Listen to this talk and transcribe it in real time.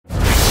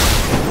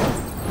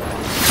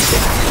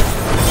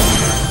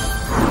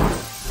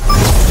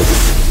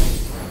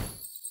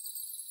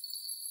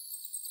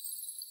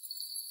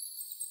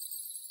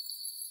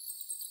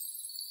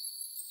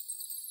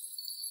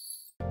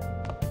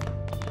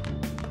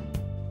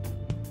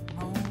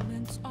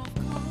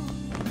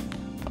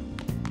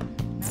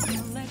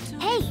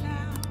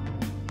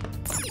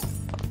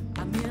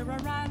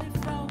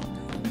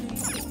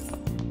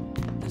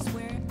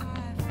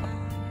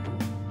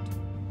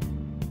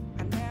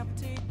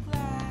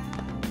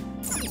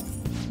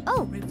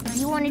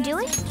You want to do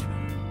it?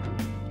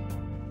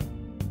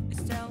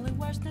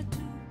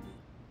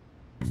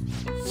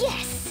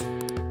 Yes!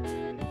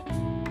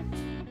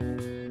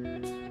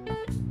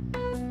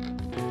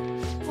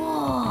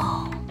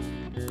 Whoa!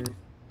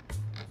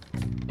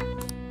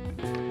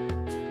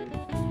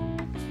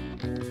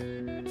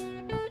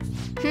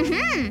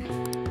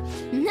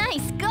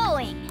 Nice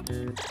going!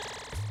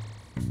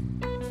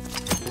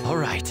 All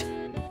right.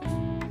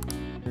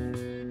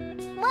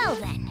 Well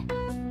then.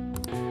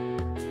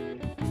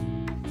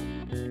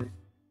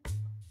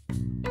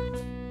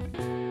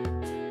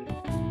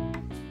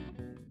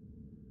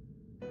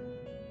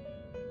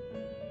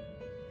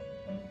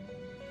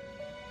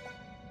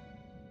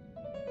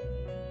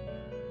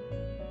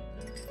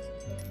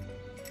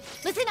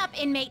 Listen up,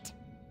 inmate.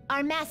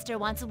 Our master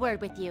wants a word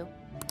with you.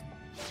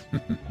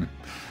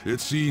 It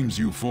seems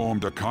you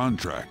formed a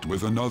contract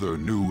with another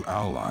new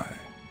ally.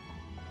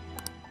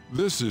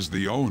 This is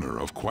the owner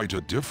of quite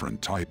a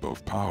different type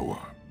of power.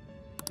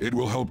 It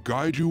will help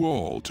guide you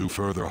all to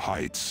further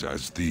heights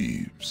as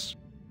thieves.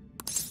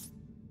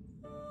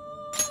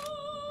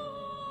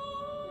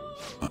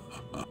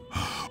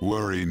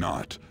 Worry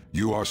not.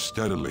 You are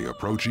steadily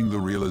approaching the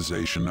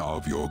realization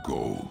of your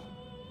goal.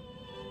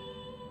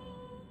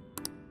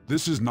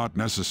 This is not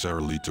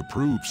necessarily to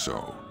prove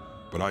so,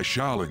 but I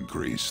shall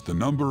increase the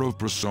number of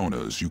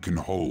personas you can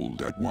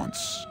hold at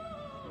once.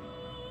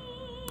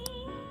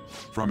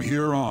 From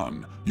here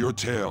on, your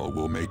tale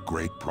will make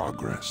great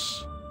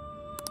progress.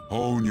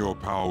 Hone your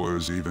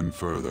powers even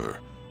further,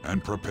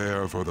 and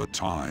prepare for the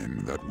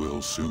time that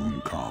will soon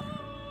come.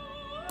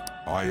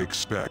 I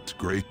expect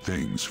great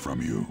things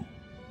from you.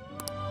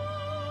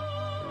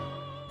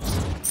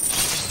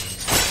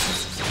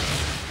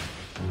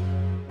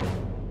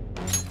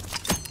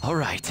 All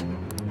right.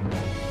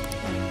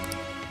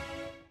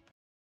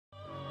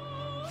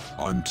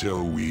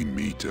 Until we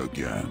meet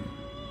again.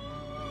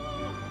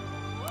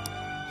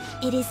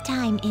 It is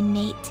time,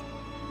 inmate.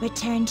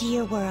 Return to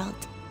your world.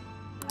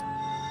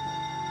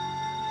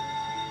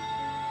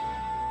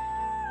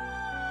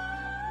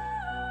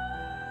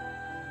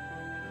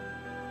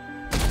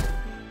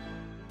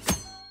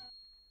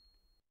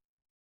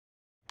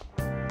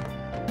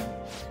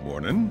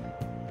 Morning.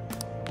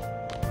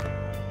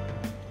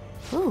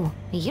 Ooh,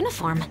 a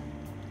uniform.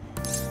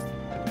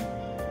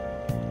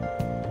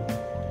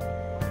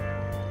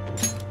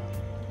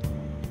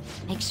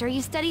 Make sure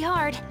you study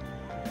hard.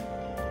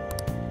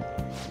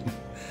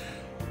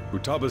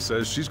 Futaba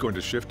says she's going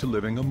to shift to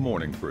living a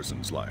morning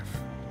person's life.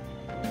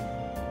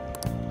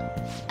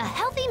 A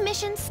healthy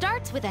mission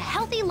starts with a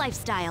healthy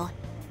lifestyle.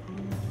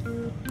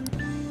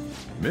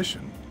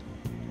 Mission?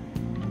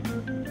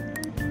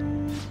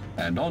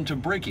 And on to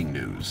breaking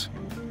news.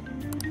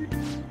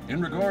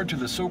 In regard to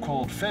the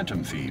so-called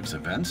Phantom Thieves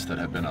events that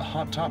have been a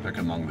hot topic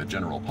among the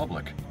general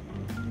public,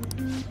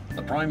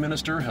 the Prime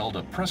Minister held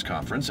a press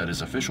conference at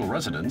his official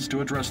residence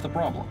to address the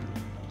problem.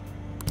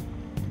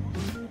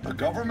 The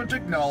government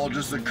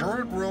acknowledges the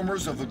current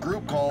rumors of the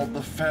group called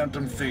the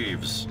Phantom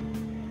Thieves.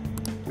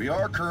 We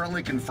are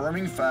currently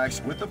confirming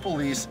facts with the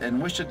police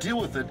and wish to deal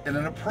with it in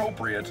an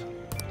appropriate...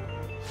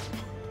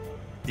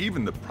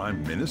 Even the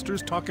Prime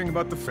Minister's talking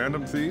about the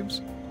Phantom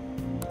Thieves?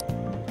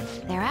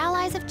 They're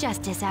allies of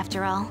justice,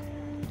 after all.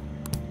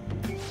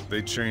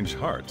 They changed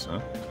hearts,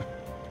 huh?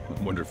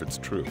 I wonder if it's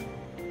true.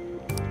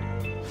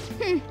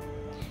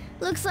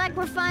 Looks like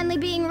we're finally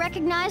being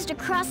recognized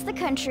across the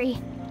country.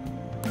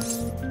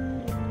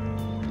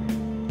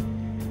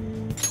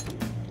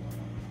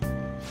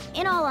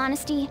 In all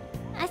honesty,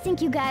 I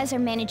think you guys are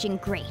managing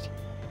great.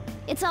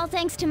 It's all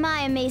thanks to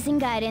my amazing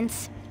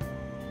guidance.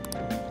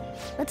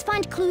 Let's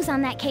find clues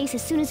on that case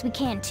as soon as we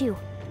can, too.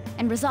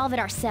 And resolve it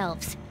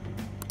ourselves.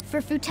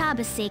 For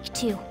Futaba's sake,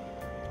 too.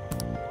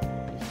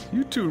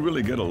 You two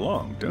really get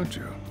along, don't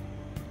you?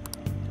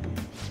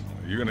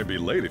 You're gonna be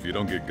late if you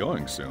don't get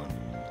going soon.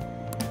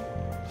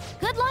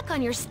 Good luck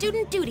on your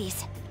student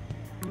duties.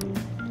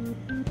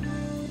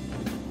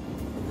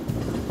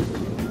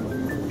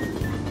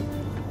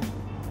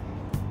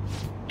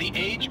 The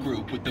age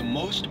group with the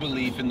most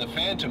belief in the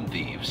Phantom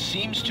Thieves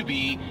seems to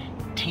be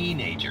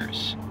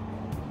teenagers.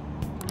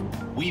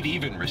 We've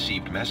even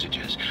received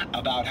messages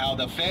about how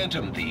the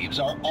Phantom Thieves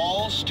are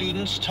all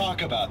students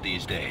talk about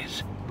these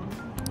days.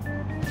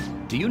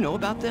 Do you know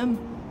about them?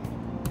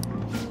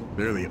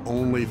 They're the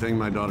only thing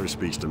my daughter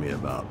speaks to me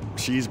about.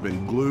 She's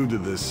been glued to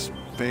this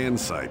fan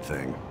site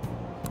thing.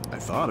 I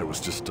thought it was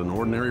just an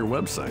ordinary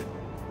website.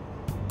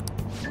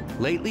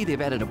 Lately,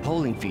 they've added a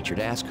polling feature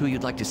to ask who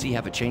you'd like to see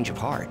have a change of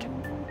heart.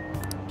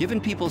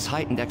 Given people's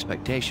heightened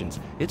expectations,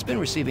 it's been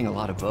receiving a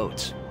lot of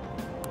votes.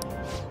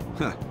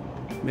 Huh.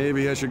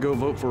 Maybe I should go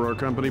vote for our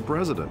company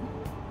president.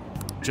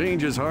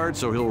 Change his heart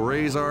so he'll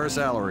raise our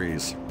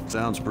salaries.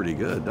 Sounds pretty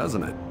good,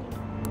 doesn't it?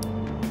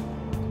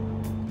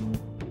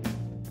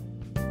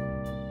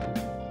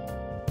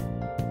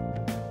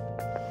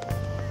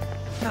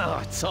 Oh,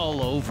 it's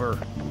all over.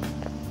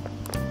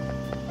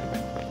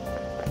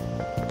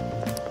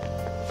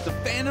 The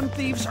Phantom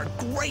Thieves are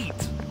great!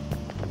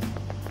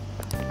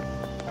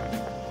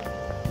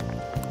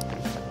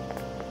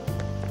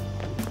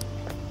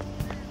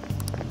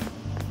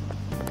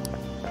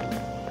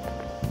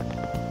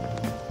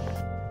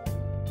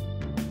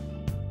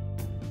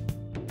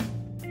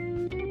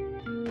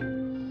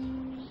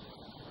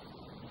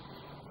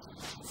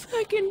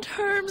 Second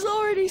term's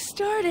already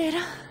started.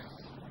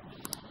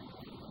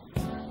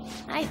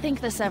 I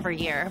think this every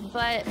year,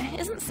 but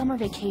isn't summer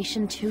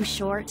vacation too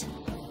short?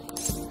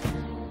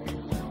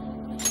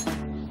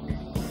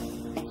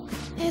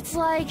 It's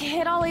like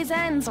it always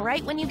ends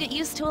right when you get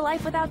used to a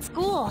life without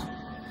school.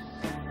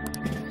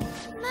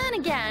 Then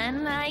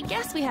again, I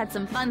guess we had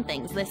some fun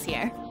things this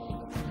year.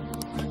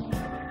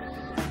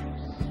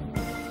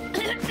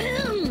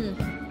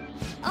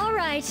 All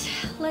right,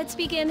 let's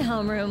begin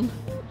homeroom.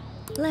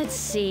 Let's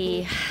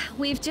see.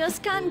 We've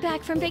just gotten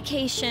back from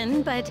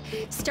vacation, but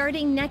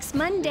starting next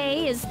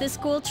Monday is the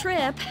school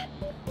trip.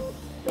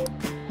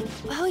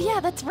 Oh yeah,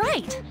 that's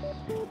right.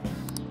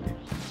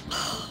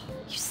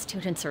 You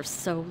students are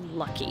so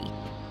lucky.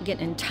 You get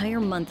an entire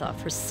month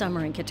off for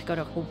summer and get to go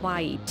to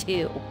Hawaii,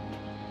 too.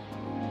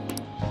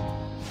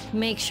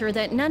 Make sure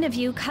that none of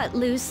you cut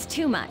loose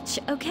too much,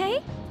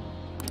 okay?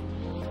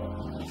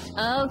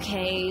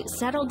 Okay,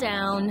 settle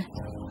down.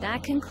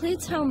 That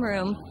concludes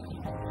homeroom.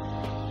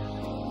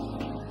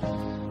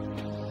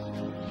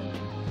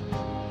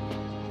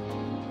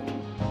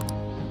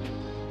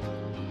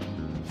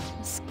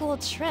 School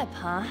trip,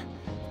 huh?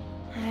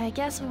 I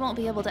guess we won't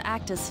be able to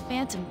act as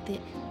Phantom Thief.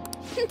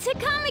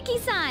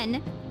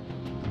 Takamaki-san!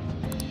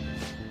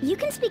 You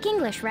can speak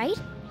English, right?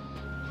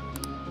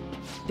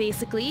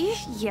 Basically,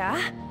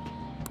 yeah.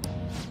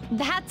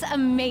 That's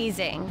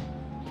amazing.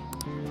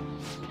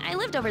 I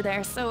lived over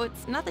there, so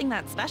it's nothing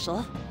that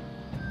special.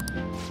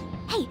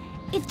 Hey,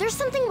 if there's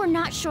something we're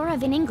not sure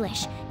of in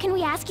English, can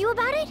we ask you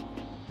about it?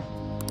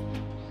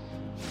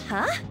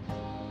 Huh?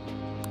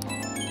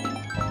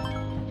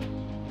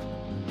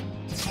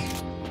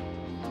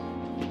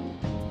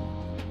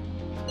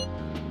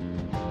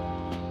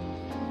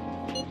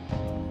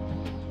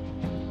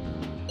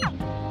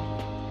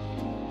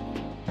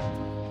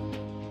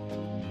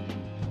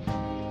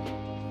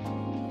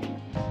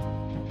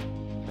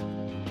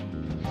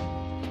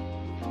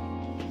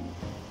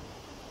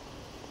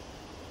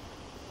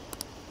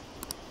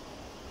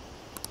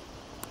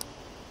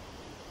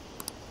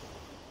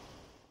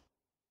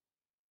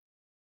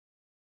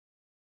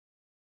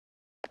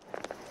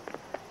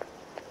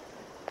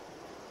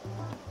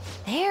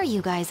 There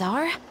you guys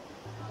are.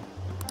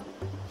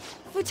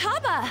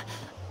 Futaba!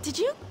 Did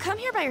you come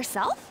here by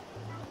yourself?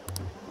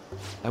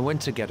 I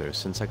went to get her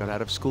since I got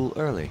out of school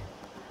early.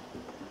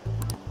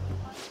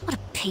 What a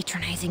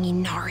patronizing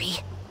Inari.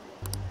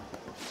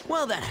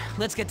 Well then,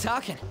 let's get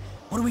talking.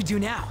 What do we do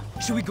now?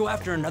 Should we go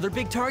after another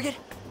big target?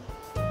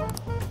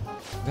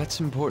 That's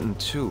important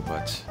too,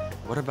 but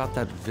what about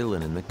that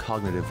villain in the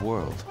cognitive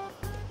world?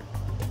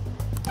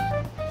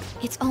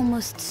 It's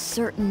almost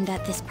certain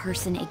that this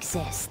person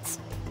exists.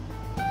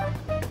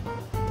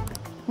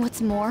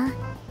 What's more,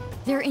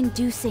 they're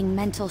inducing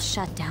mental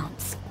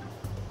shutdowns.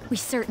 We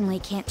certainly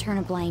can't turn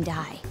a blind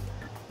eye.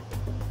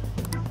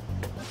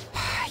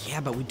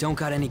 Yeah, but we don't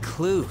got any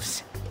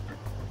clues.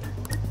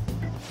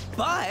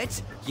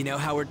 But, you know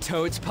how we're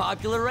totes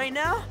popular right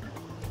now?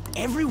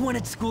 Everyone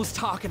at school's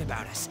talking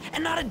about us,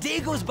 and not a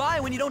day goes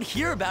by when you don't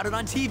hear about it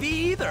on TV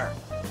either.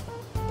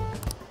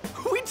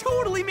 We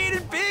totally made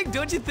it big,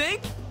 don't you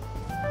think?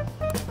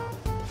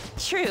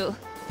 True.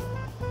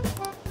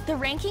 The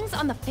rankings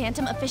on the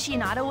Phantom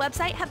Aficionado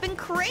website have been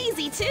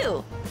crazy,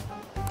 too.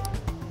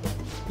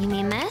 You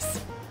mean this?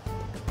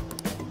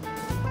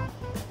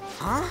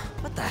 Huh?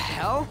 What the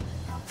hell?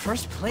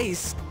 First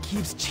place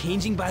keeps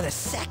changing by the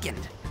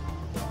second.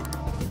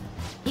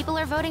 People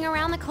are voting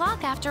around the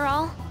clock, after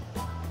all.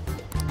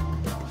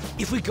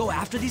 If we go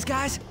after these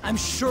guys, I'm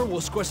sure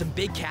we'll score some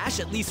big cash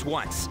at least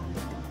once.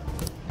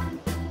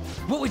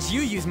 What would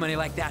you use money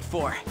like that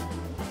for?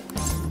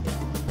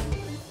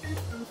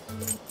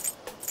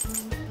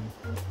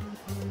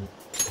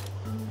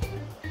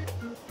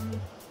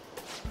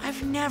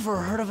 I've never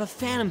heard of a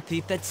Phantom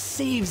Thief that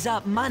saves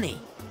up money.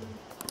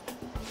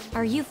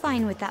 Are you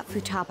fine with that,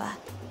 Futaba?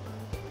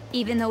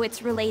 Even though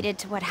it's related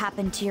to what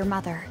happened to your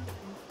mother.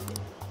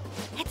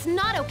 It's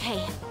not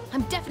okay.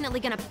 I'm definitely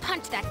gonna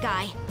punch that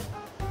guy.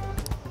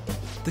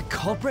 The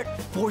culprit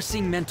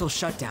forcing mental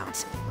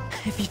shutdowns.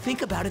 If you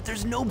think about it,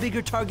 there's no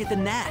bigger target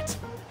than that.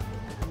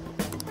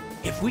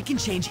 If we can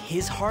change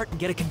his heart and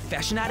get a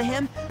confession out of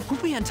him,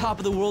 we'll be on top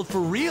of the world for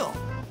real.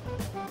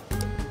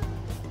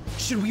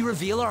 Should we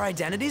reveal our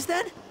identities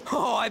then?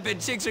 Oh, I bet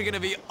chicks are gonna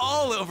be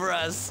all over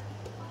us.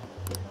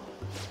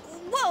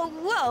 Whoa,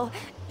 whoa!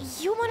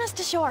 You want us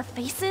to show our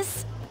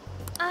faces?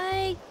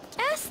 I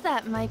guess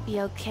that might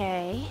be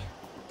okay.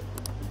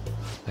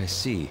 I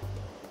see.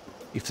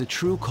 If the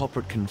true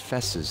culprit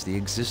confesses, the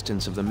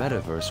existence of the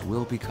metaverse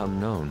will become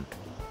known.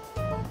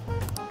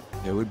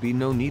 There would be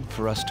no need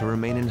for us to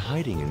remain in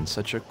hiding in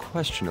such a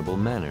questionable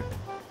manner.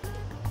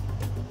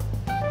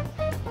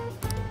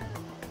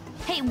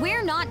 Hey,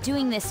 we're not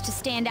doing this to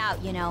stand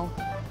out, you know.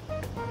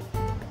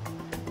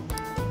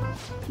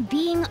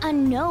 Being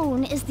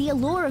unknown is the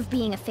allure of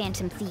being a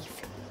Phantom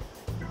Thief.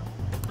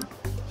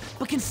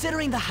 But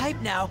considering the hype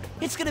now,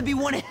 it's gonna be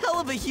one hell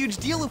of a huge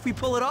deal if we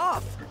pull it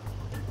off.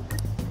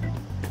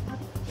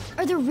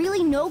 Are there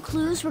really no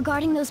clues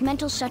regarding those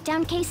mental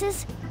shutdown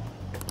cases?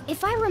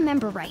 If I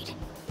remember right,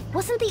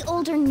 wasn't the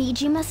older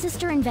Nijima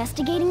sister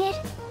investigating it?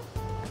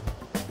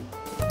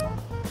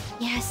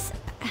 Yes.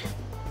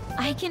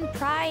 I can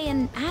pry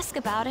and ask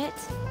about it.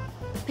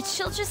 But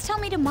she'll just tell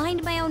me to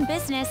mind my own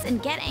business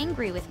and get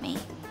angry with me.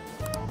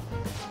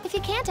 If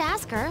you can't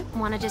ask her,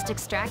 wanna just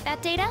extract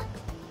that data?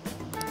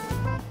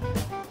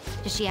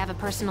 Does she have a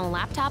personal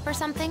laptop or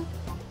something?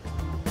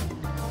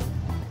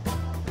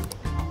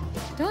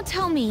 Don't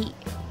tell me.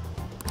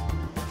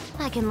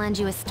 I can lend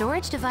you a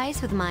storage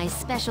device with my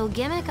special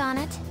gimmick on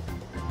it.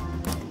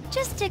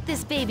 Just stick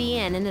this baby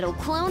in and it'll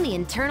clone the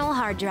internal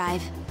hard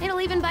drive.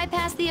 It'll even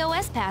bypass the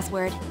OS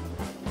password.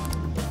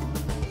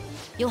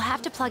 You'll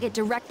have to plug it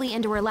directly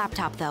into her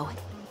laptop, though.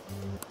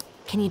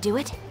 Can you do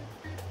it?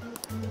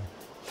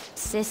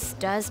 Sis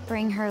does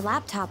bring her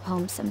laptop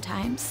home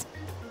sometimes.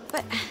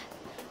 But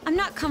I'm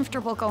not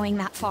comfortable going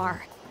that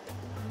far.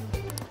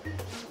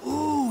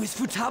 Ooh, is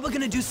Futaba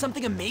gonna do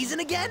something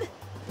amazing again?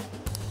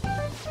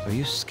 Are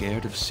you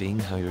scared of seeing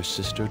how your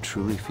sister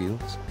truly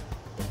feels?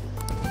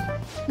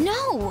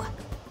 No!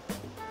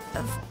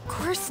 Of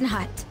course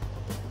not.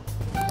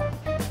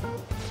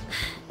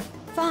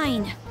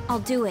 Fine, I'll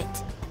do it.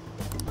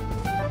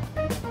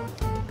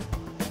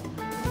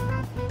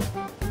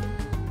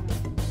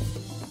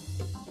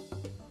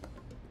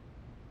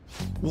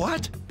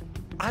 What?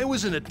 I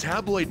was in a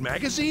tabloid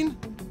magazine?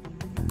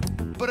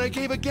 But I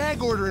gave a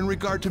gag order in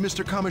regard to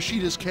Mr.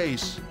 Kamoshida's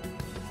case.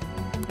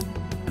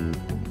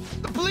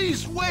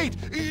 Please, wait!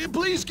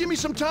 Please give me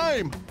some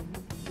time!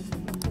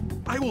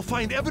 I will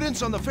find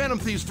evidence on the Phantom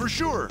Thieves for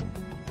sure.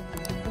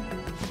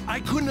 I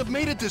couldn't have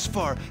made it this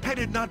far had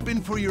it not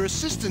been for your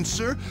assistance,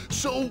 sir.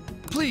 So,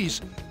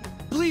 please,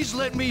 please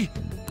let me...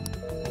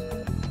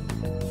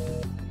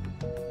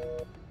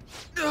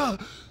 No!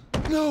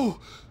 No!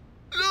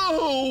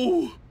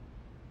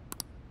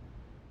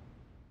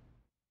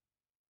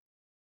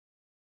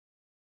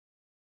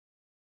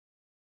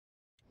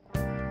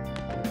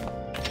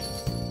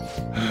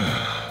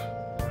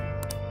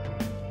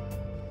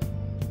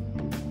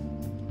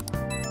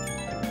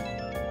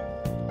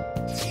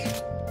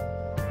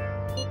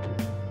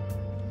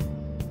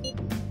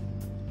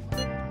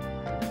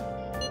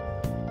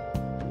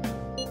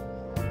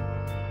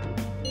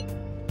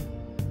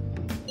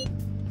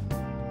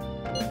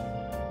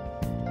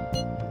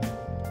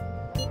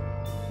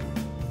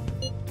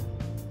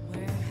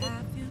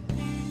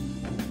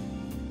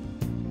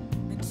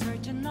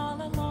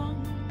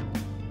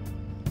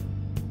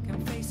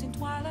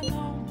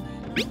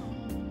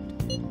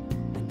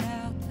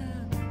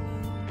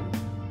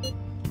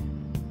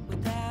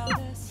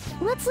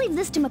 Let's leave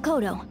this to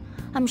Makoto.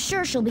 I'm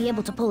sure she'll be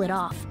able to pull it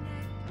off.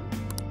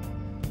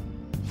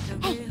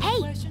 Hey,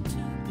 hey!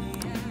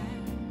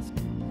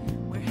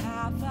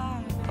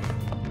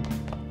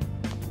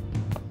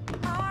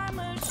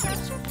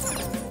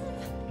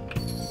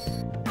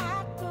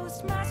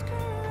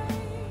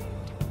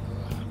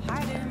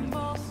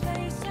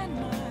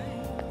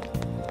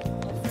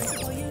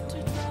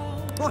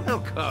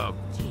 Welcome.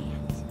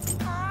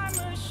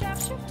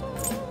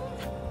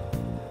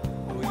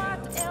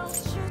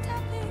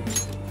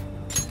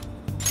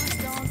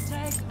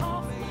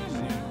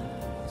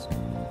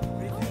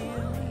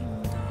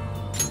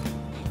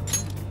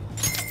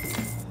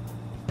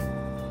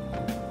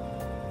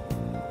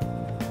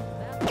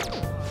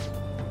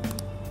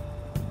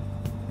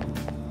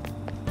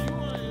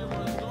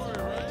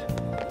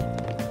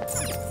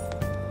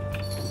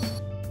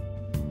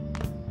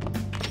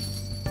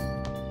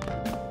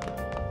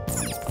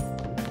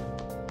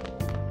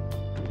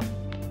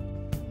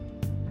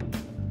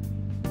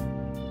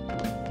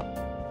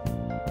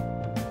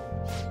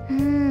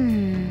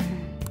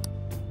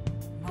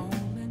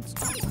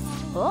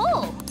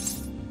 Oh!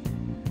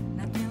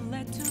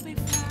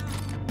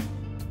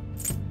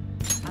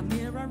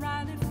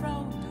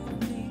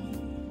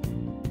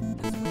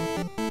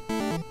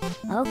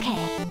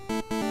 Okay.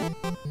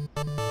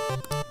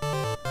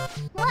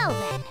 Well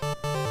then.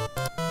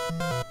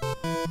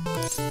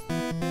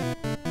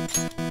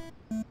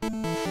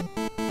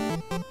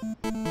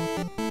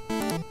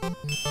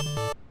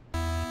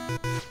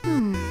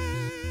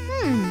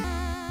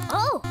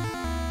 Oh!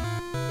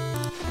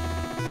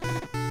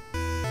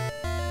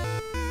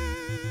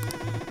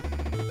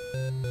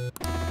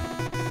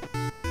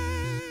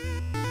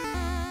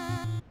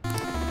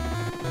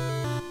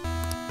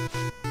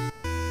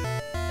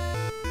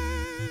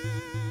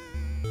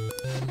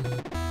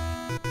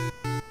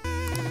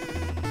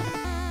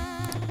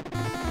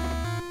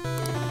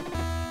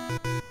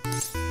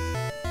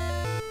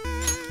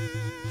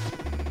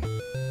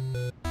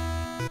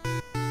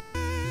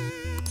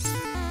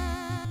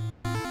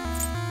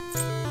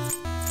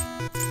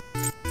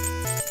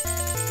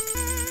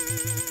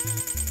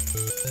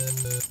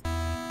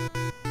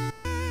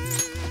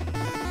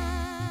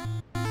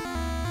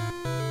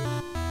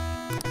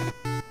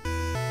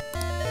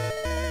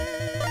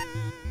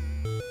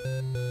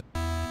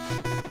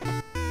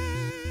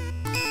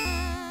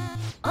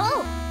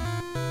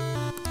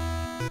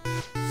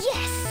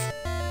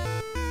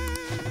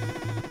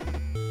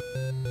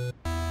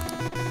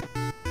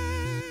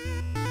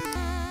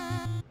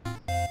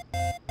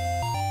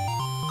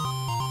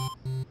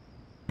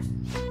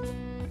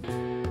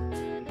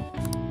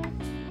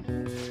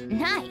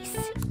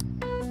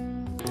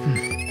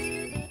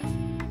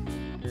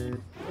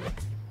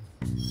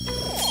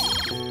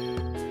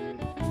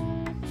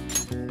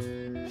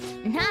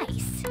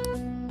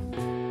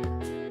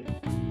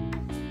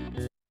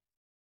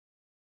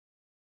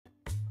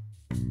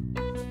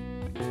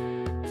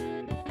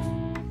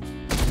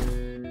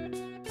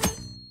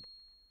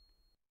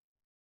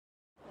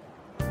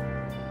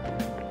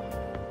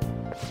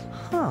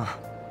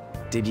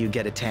 Did you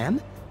get a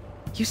tan?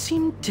 You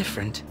seem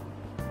different.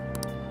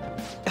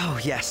 Oh,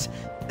 yes.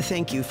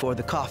 Thank you for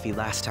the coffee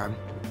last time.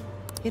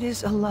 It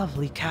is a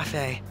lovely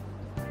cafe.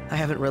 I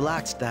haven't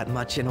relaxed that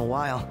much in a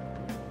while.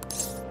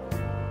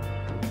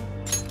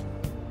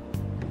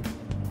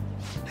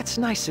 That's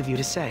nice of you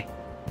to say.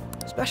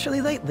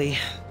 Especially lately,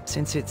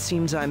 since it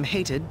seems I'm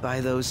hated by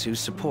those who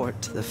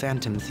support the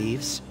Phantom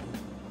Thieves.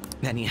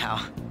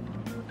 Anyhow,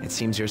 it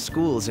seems your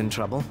school's in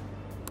trouble.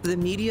 The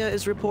media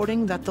is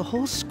reporting that the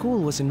whole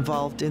school was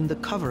involved in the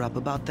cover-up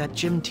about that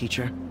gym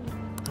teacher.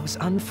 Those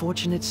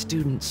unfortunate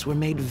students were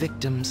made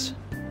victims,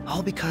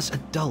 all because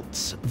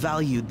adults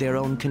valued their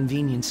own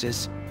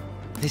conveniences.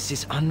 This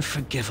is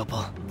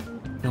unforgivable,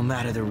 no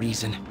matter the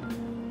reason.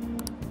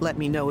 Let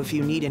me know if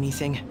you need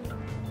anything.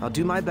 I'll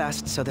do my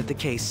best so that the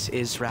case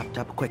is wrapped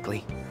up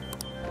quickly.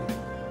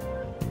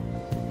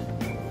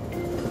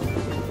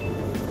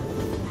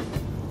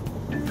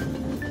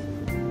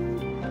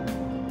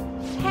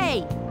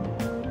 Hey!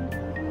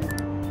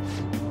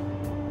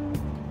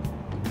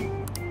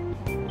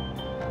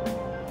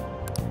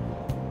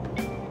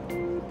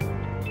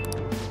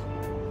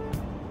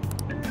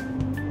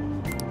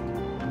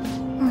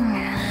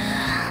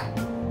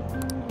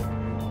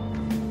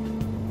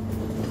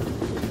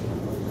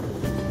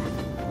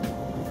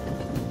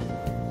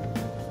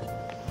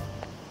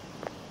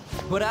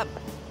 What up?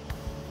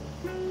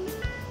 Did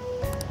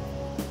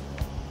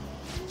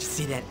you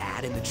see that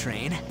ad in the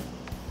train?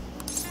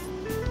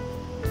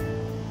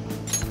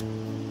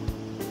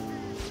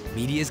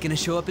 Media's gonna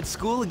show up at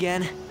school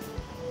again.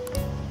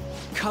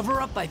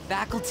 Cover up by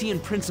faculty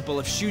and principal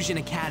of Shujin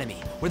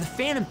Academy, where the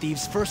Phantom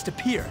Thieves first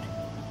appeared.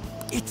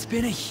 It's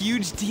been a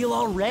huge deal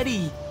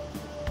already.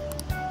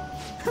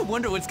 I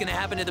wonder what's gonna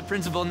happen to the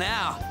principal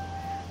now.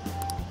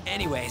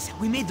 Anyways,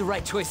 we made the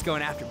right choice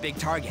going after big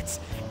targets.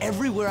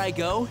 Everywhere I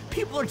go,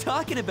 people are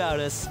talking about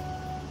us.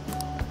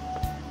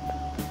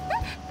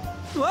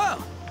 Whoa!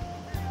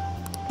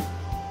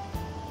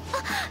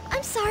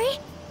 I'm sorry.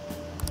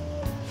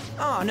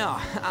 Oh, no,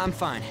 I'm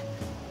fine.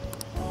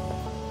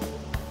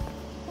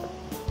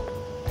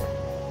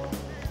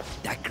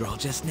 That girl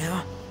just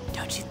now,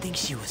 don't you think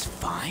she was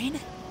fine?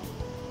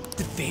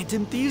 The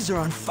Phantom Thieves are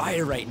on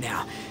fire right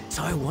now,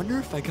 so I wonder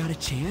if I got a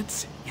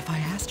chance if I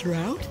asked her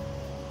out?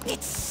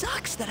 It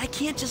sucks that I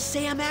can't just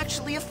say I'm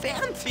actually a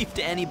Phantom Thief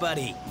to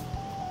anybody.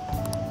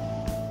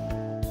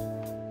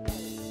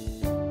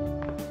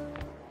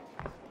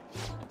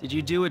 Did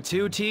you do it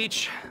too,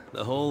 Teach?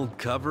 The whole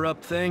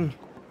cover-up thing?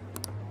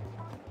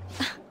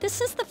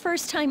 This is the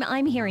first time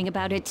I'm hearing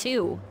about it,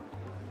 too.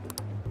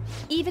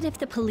 Even if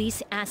the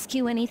police ask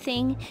you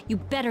anything, you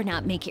better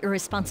not make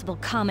irresponsible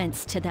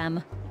comments to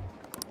them.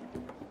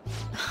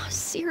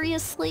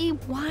 Seriously,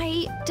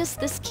 why does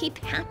this keep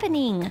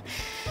happening?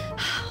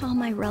 All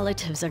my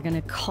relatives are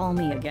gonna call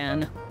me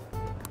again.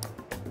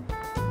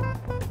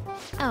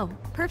 Oh,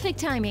 perfect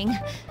timing.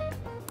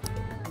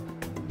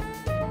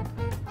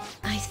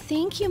 I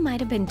think you might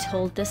have been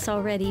told this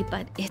already,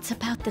 but it's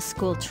about the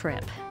school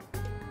trip.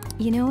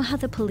 You know how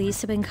the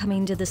police have been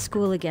coming to the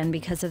school again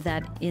because of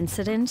that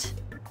incident?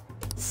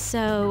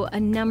 So, a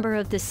number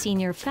of the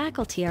senior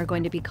faculty are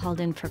going to be called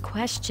in for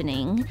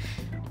questioning,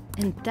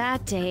 and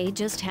that day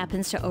just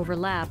happens to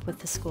overlap with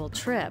the school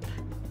trip.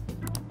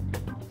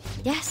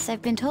 Yes,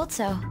 I've been told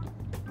so.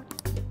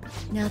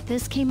 Now,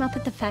 this came up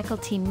at the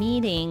faculty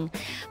meeting,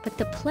 but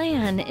the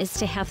plan is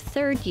to have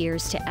third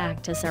years to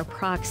act as our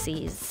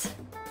proxies.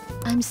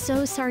 I'm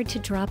so sorry to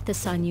drop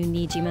this on you,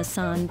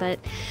 Nijima-san, but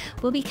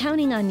we'll be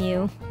counting on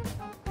you.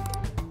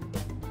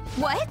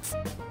 What?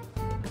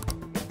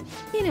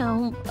 You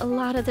know, a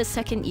lot of the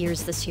second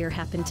years this year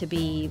happen to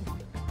be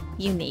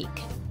unique.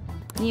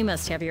 You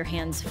must have your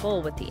hands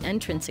full with the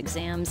entrance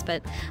exams,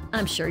 but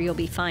I'm sure you'll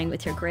be fine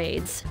with your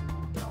grades.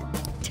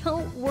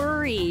 Don't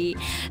worry,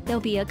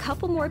 there'll be a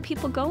couple more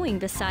people going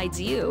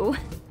besides you.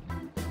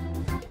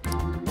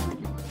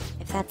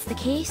 If that's the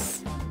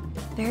case,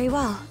 very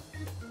well.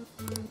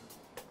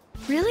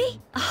 Really?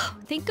 Oh,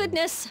 thank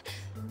goodness.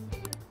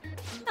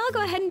 I'll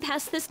go ahead and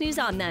pass this news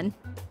on then.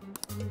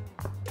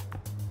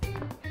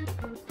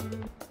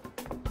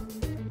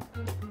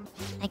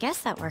 I guess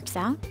that works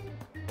out.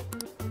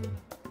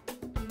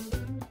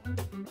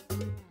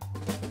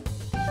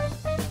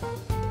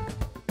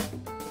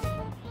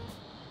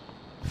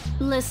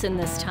 Listen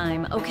this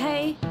time,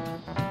 okay?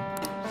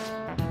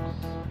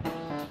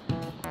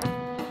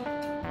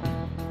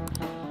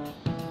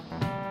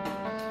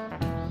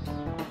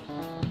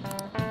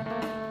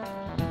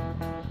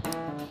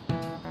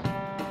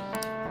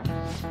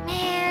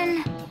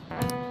 Man.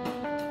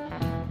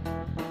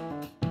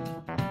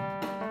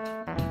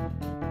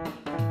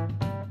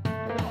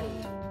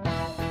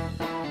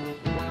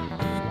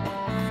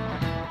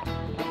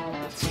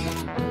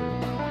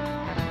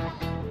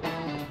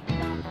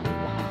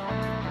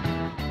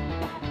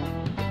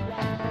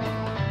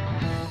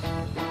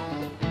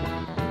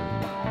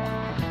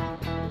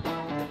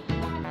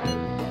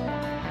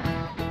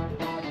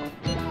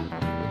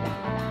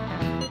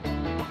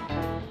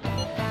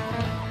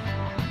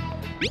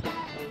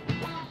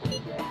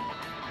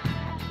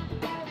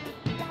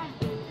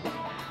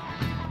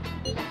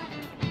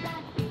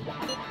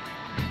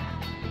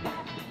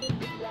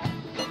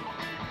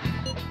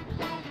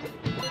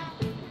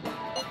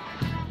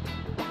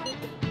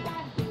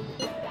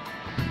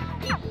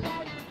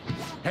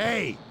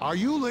 Hey, are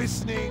you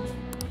listening?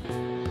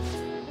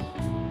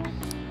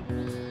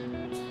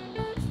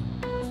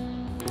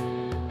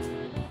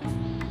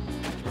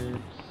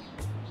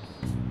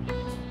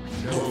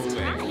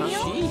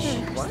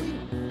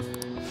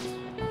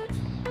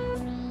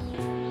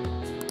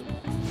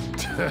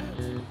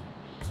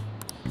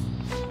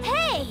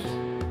 Hey!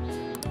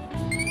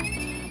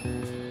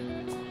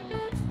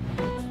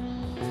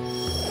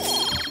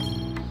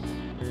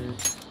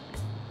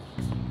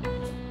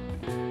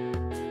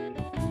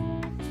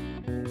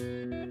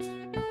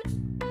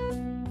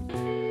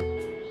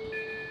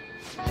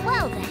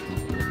 Well then.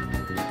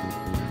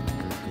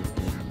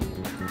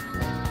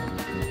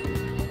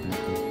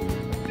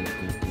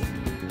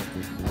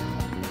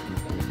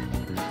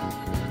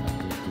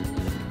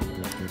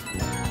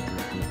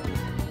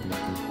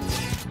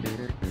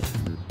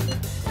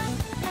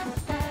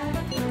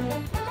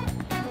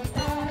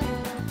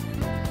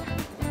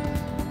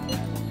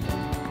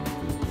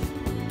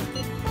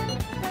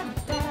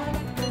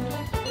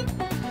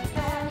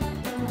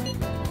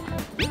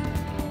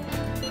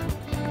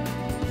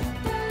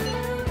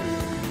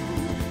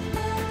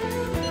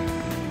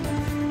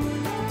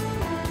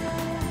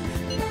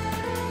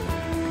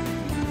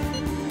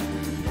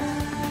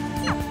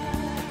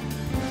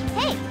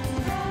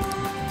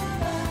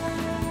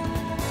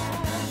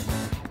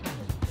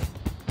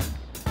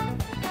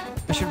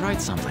 I should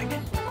write something.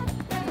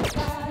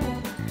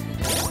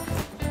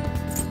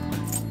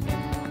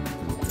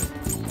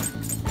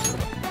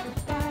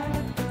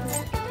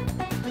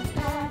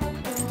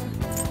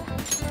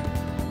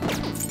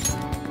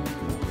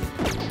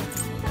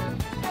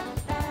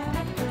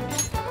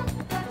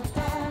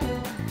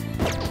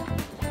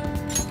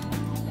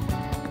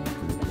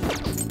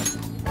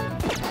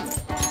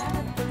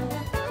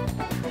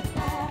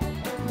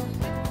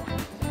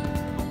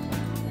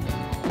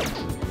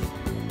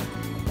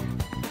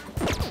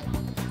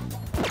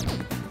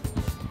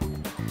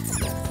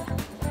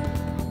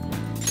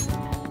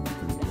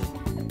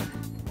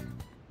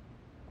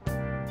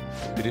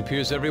 It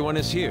appears everyone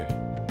is here.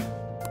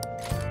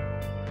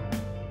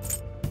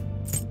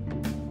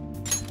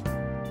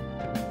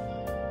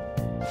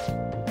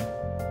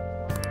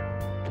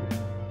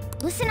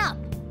 Listen up.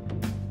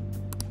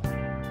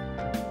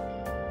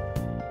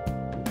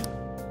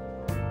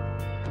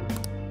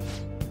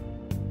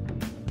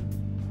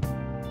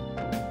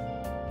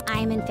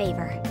 I'm in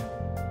favor.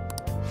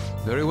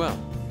 Very well.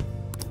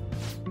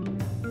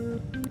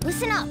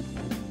 Listen up.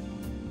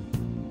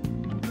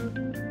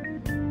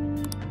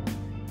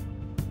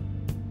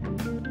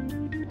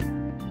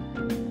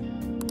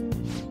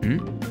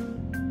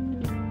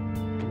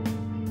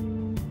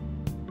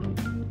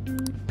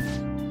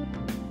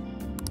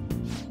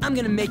 I'm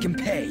gonna make him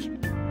pay.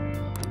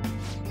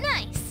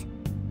 Nice.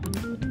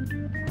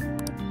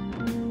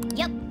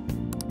 Yep.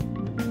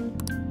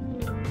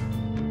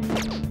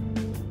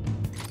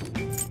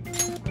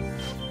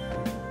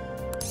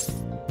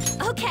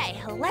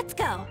 Okay, let's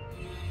go.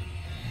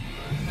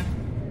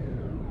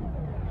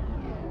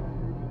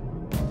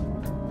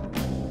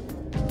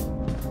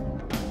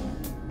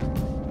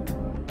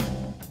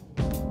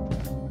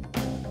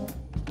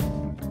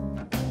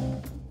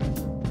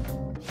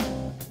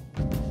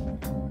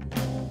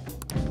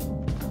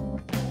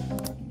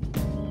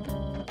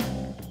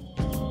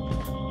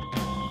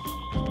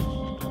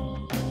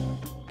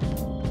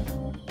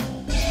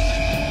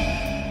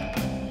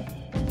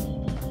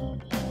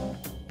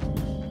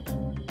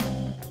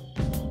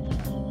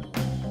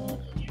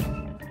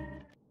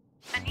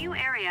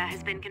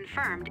 Has been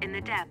confirmed in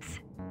the depths.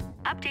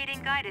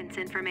 Updating guidance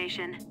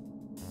information.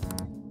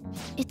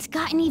 It's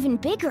gotten even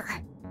bigger.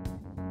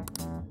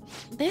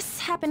 This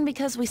happened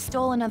because we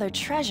stole another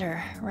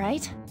treasure,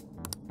 right?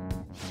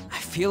 I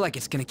feel like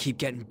it's gonna keep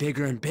getting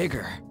bigger and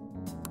bigger.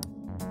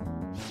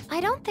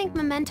 I don't think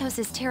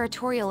Mementos'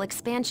 territorial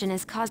expansion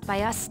is caused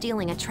by us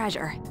stealing a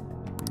treasure.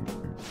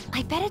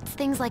 I bet it's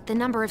things like the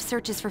number of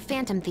searches for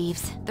Phantom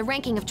Thieves, the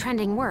ranking of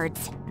trending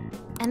words,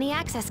 and the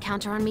access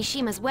counter on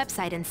Mishima's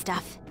website and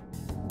stuff.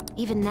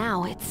 Even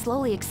now, it's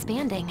slowly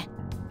expanding.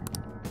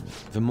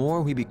 The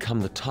more we become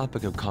the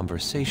topic of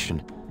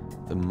conversation,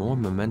 the more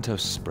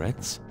Mementos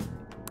spreads?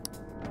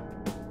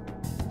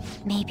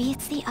 Maybe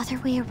it's the other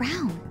way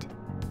around.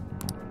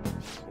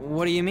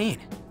 What do you mean?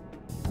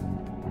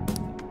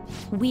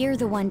 We're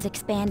the ones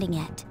expanding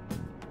it.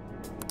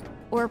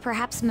 Or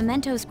perhaps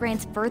Mementos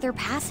grants further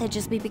passage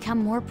as we become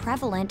more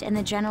prevalent in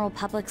the general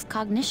public's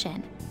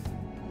cognition.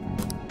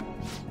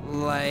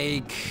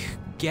 Like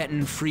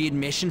getting free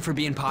admission for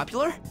being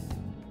popular?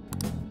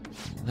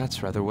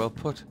 That's rather well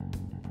put.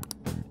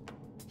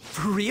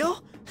 For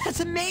real? That's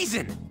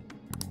amazing!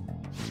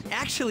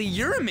 Actually,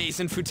 you're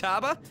amazing,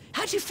 Futaba!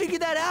 How'd you figure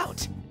that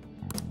out?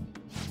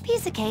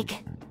 Piece of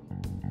cake.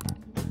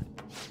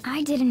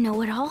 I didn't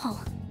know at all.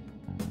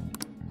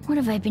 What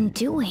have I been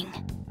doing?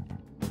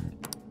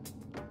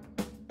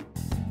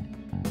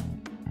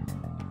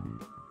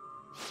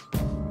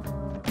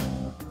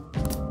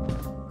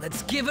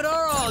 Let's give it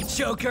our all,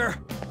 Joker!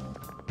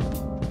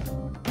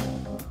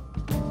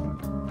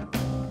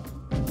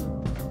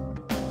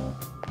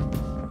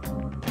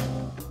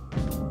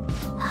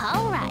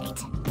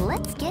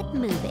 let's get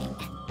moving.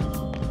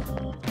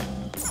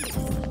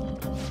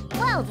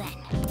 Well then.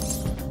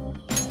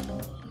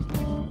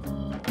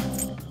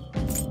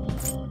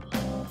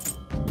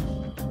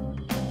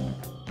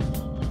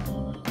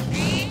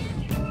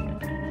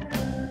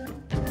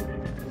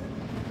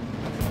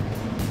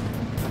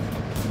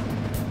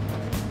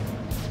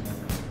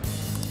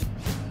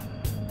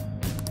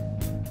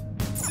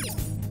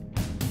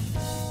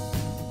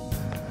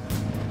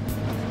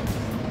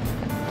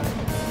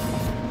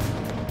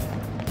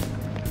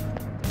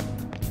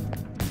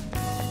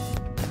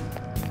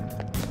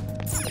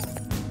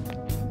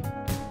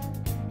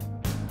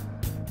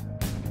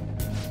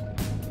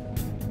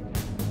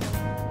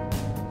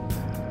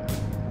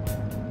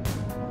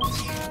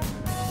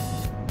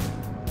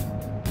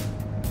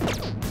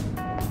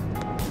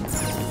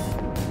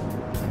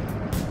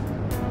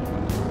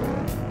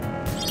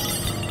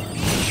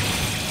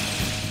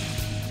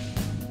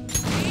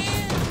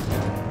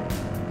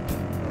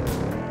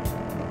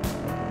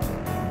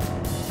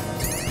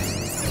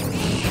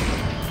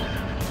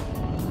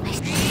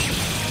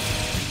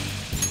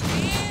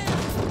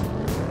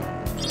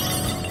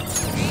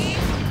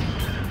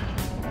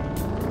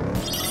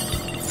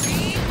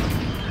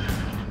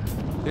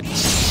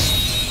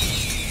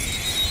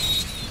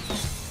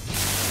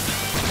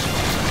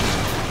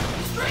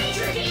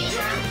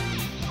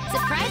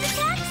 Surprise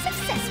attack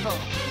successful.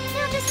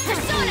 Now just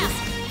Persona!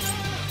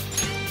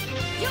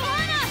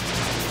 Johanna!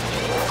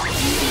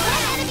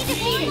 Enemy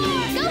defeated!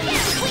 Go get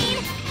him, Queen!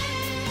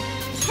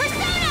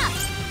 Persona!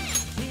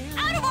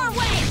 Out of our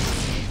way!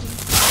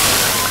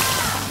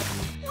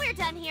 We're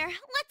done here.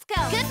 Let's go.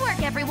 Good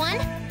work, everyone.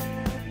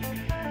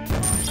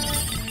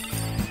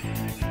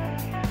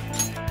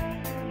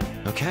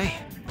 Okay.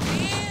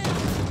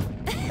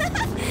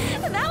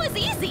 That was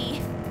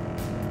easy.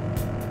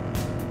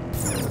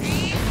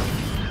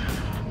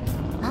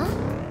 Huh?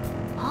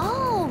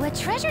 Oh, a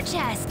treasure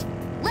chest.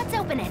 Let's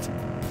open it.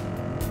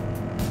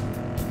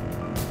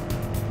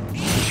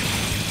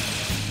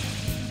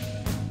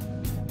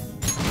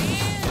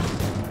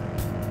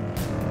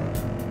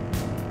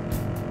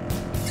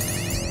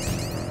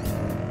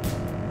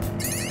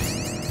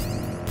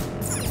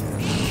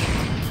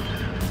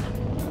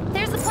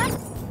 There's the platform.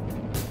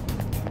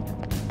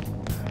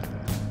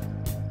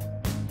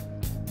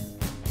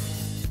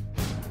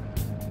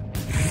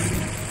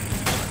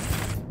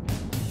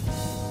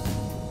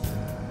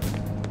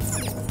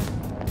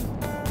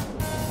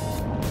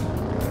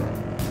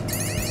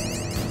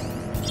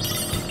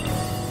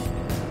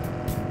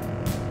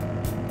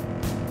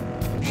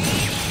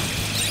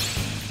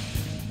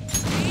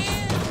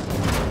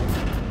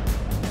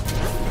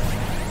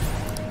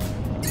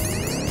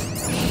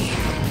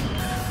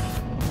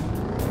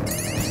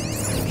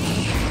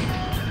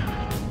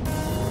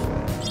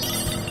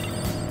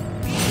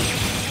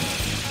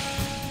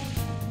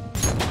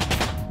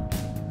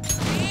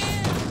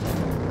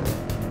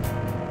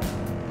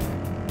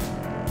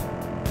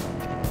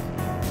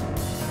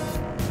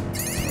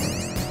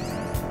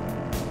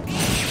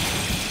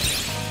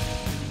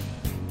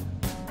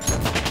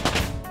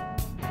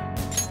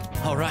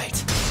 All right,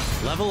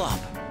 level up.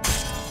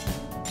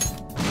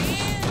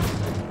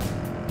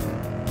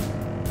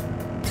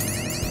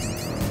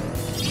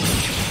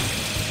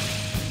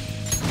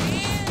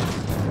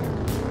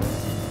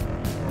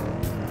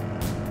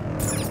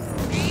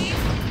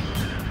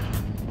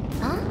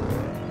 Huh?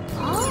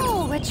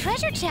 Oh, a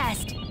treasure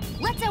chest.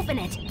 Let's open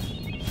it.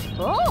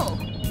 Oh!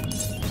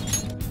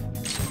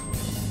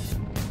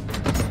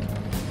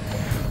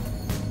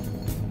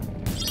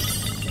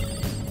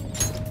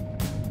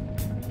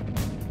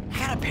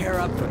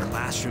 Pair up for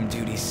classroom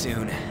duty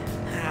soon.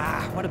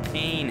 Ah, what a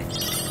pain.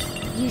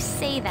 You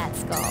say that,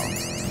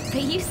 Skull,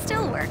 but you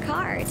still work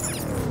hard.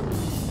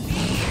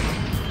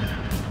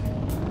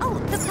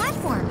 Oh, the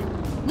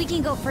platform! We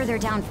can go further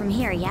down from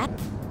here, yeah?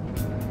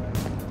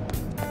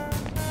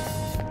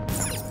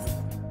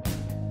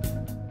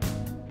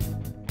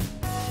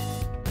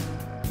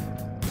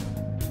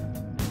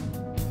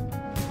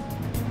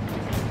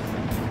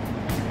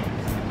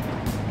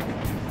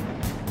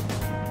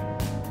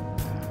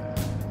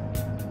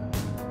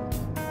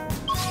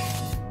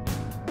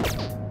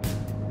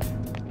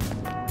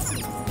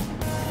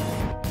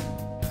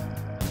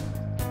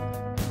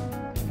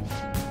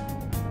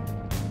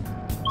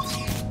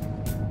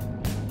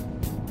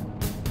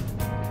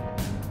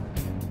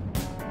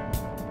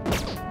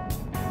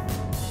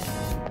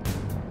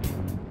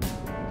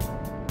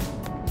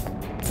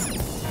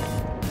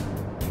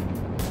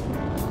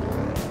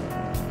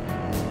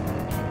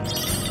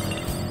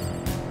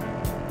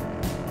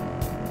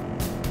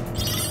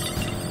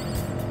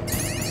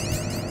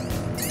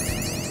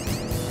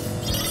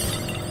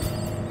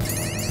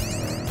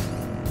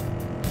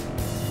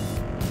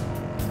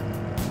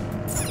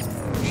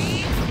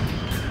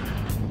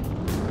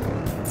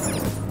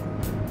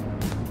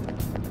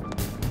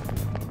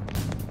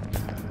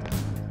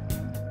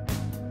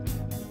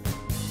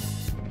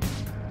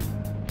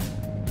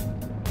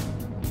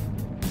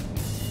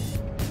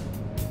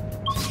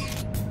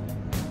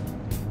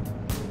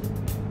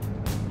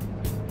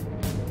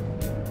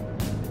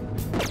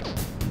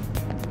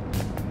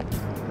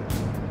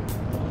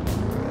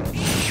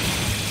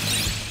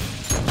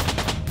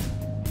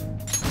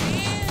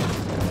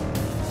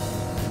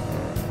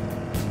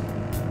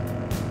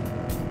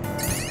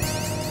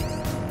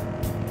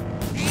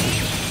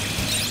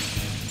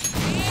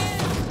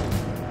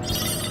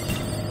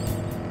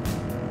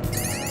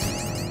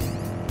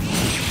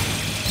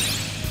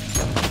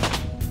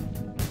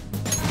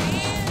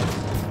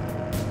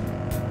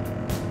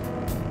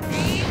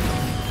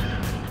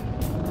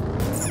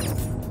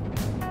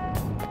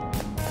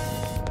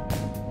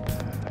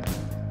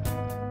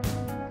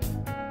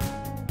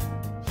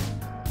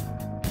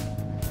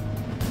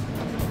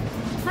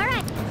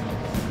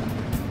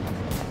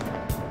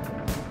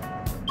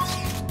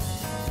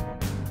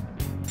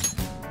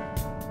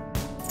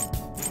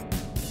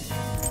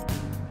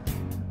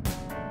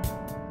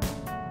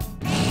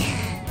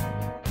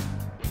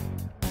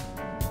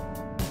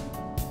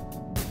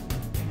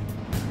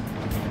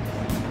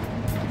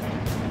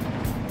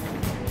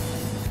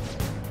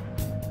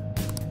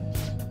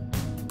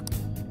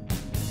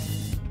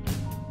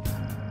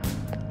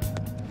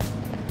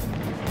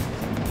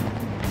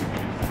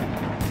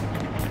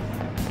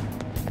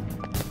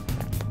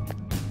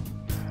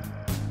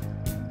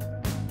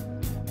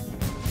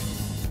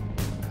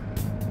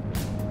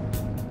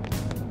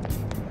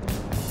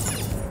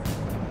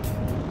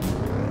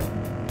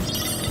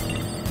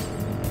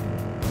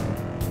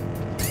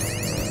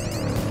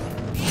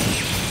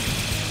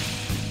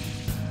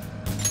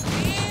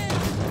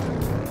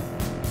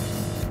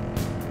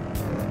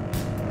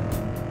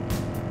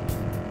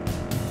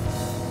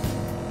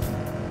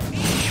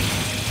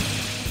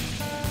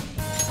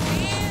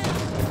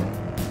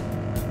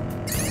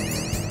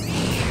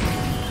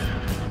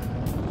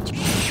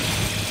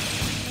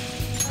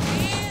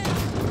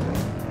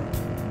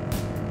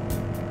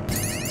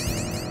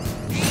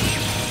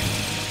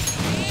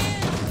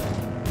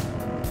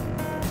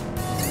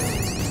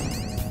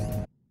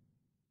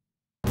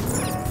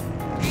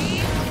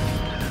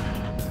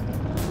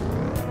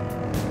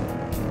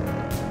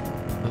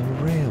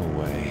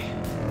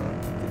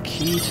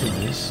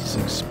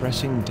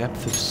 expressing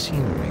depth of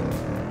scenery.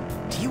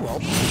 Do you all...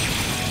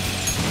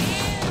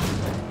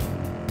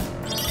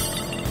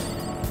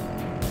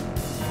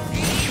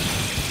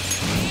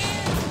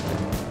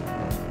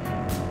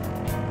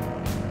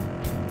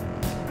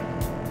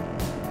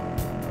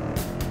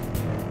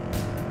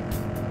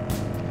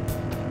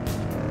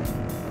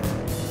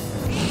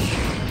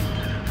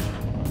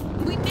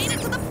 We made it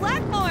to the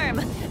platform!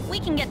 We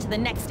can get to the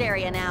next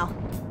area now.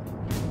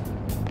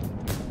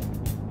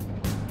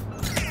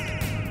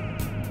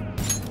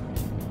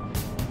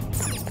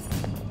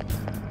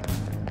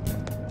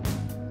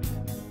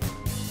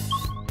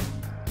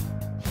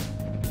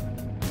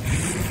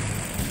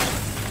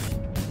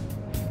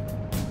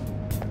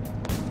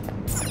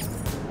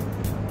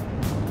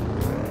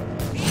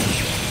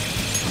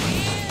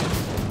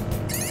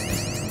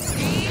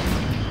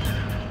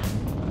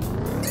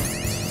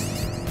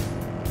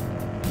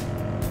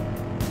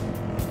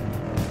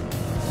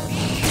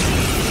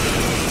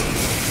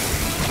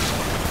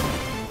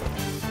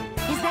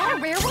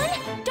 Rare one?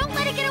 Don't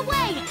let it get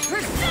away!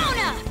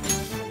 Persona!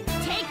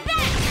 Take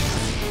that!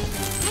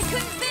 I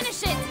couldn't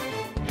finish it!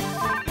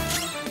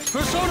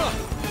 Persona!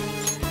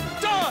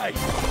 Die!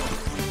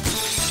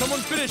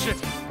 Someone finish it!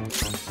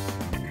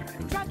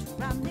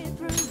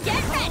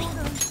 Get ready!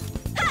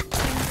 Ha!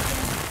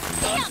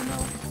 Damn!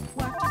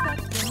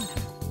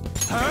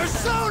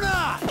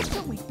 Persona!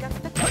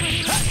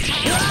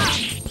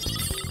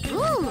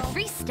 Ooh,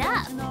 free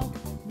stuff!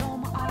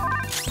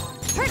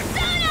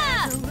 Persona!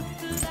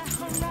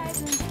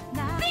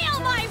 Feel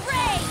my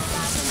rage!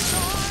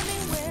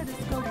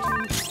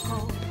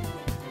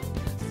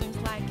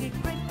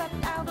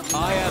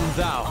 I am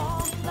thou.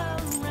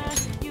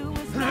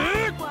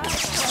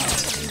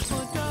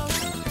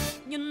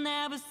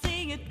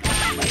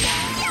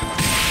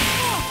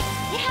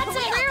 You had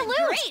some rare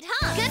loot! Great,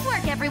 huh? Good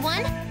work,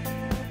 everyone!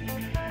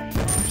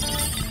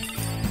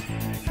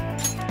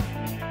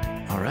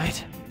 All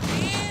right.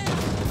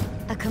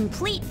 A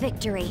complete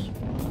victory.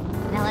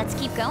 Now let's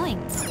keep going.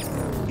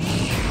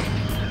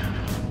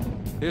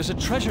 There's a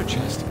treasure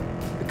chest.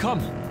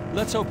 Come,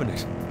 let's open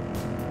it.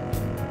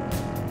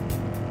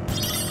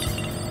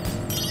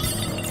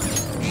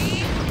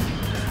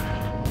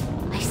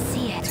 I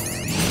see it.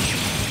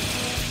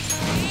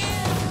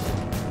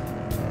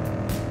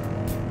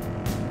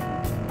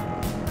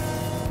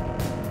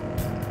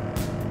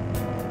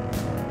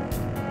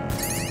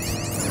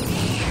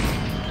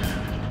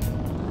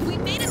 We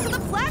made it to the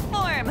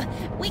platform!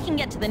 We can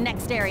get to the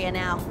next area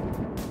now.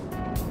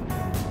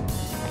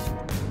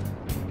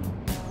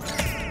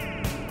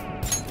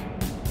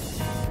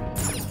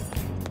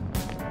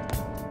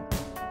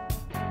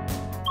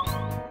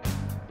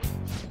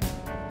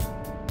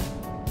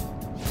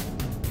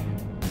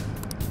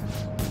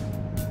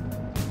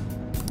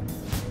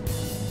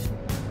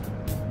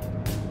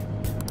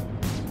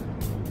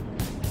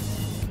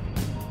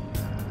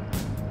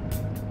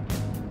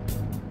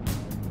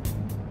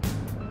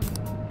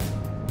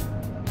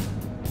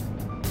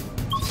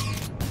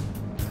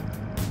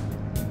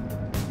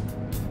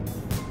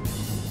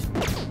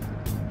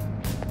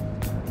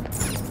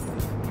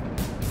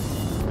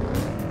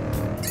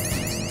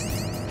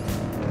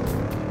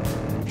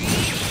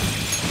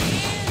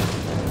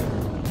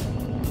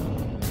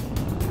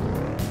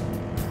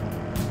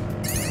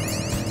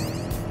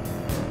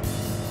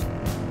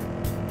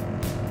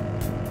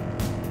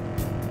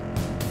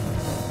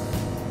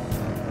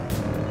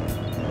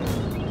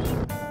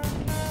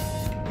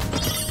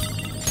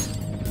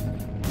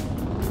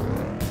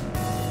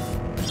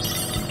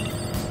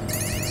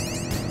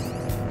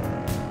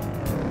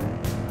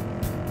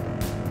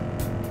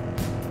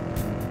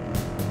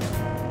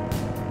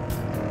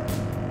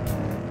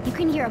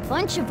 You can hear a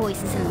bunch of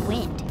voices in the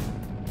wind.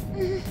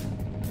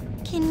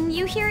 Can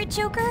you hear it,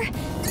 Joker?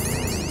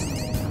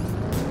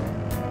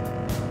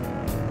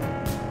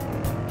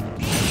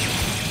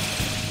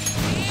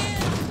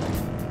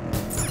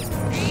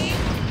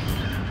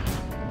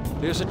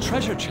 There's a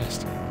treasure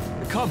chest.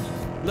 Come,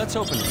 let's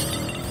open it.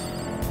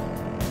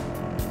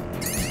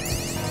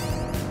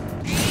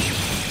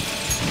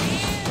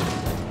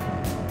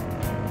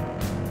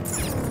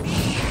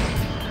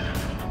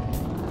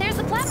 There's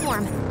the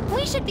platform.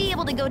 We should be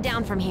able to go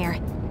down from here.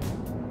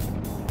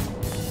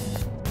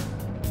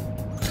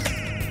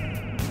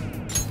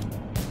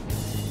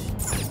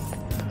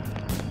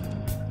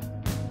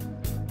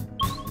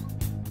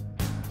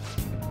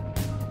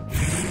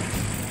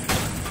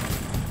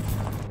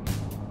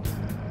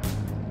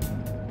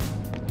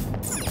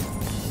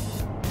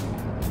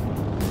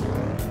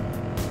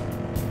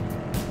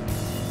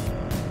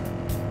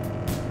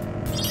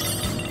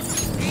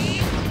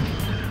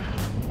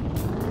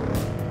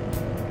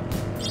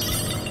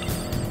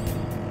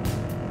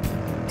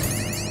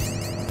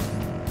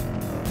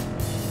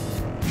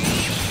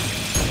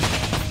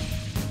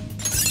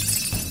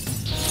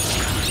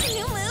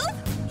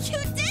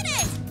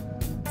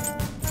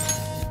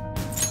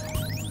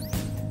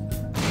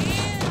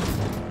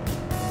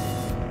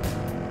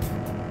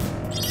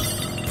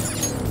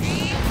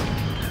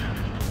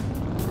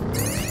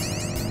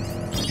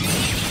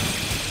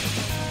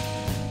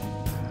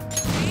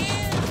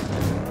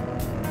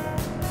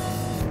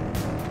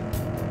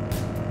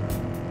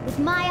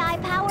 my eye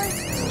power,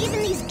 even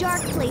these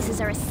dark places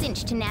are a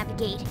cinch to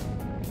navigate.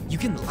 You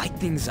can light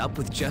things up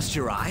with just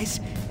your eyes?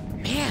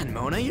 Man,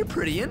 Mona, you're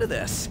pretty into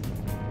this.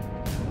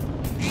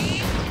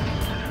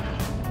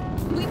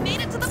 We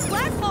made it to the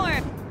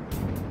platform!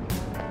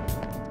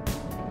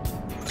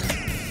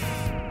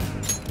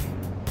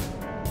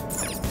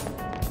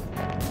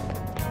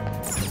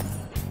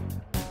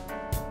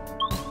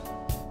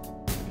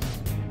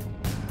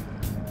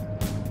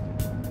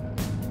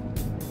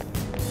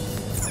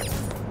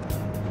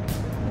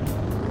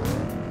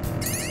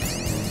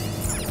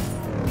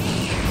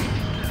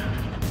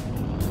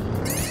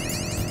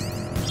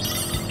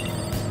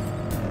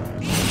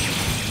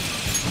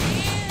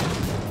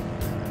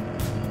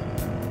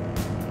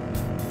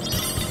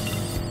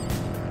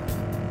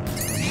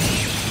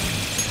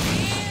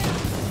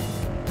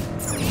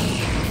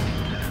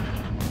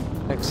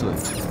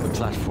 Excellent. The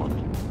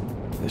platform.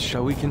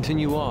 Shall we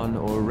continue on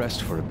or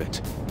rest for a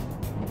bit?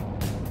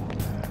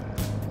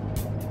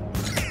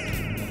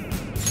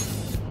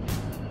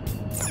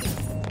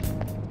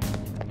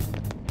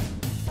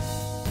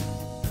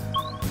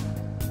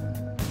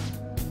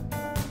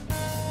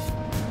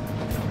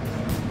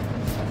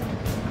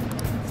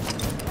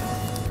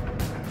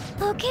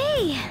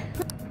 Okay.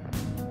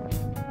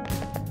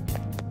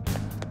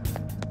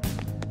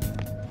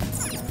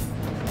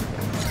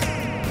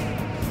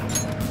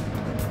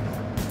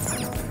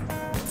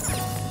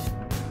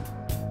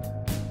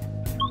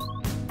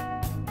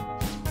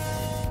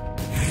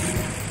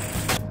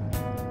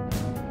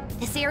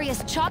 This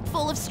area's chock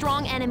full of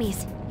strong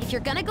enemies. If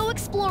you're gonna go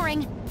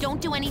exploring,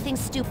 don't do anything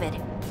stupid.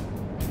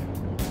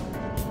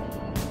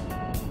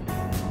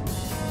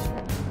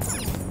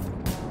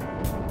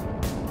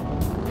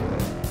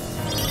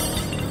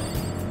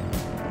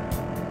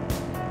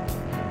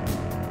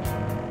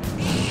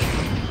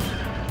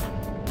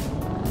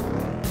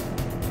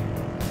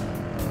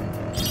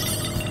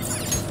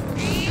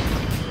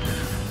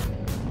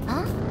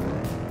 Huh?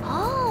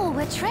 Oh,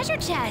 a treasure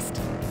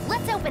chest!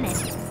 Let's open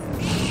it.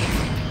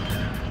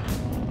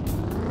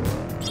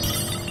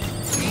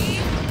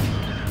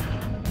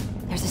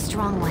 There's a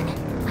strong one.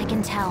 I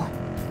can tell.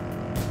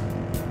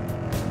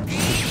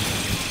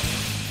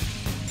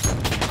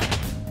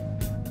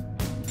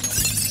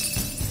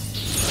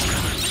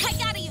 I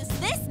gotta use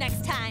this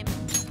next time!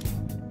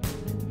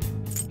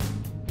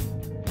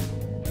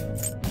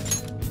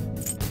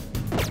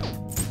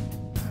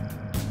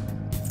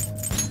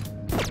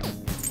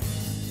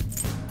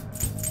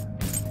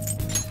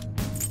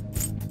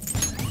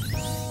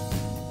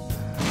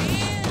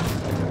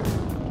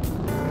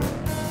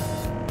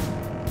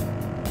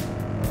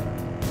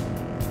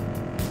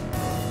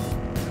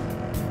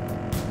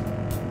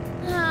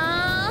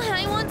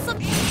 I want some...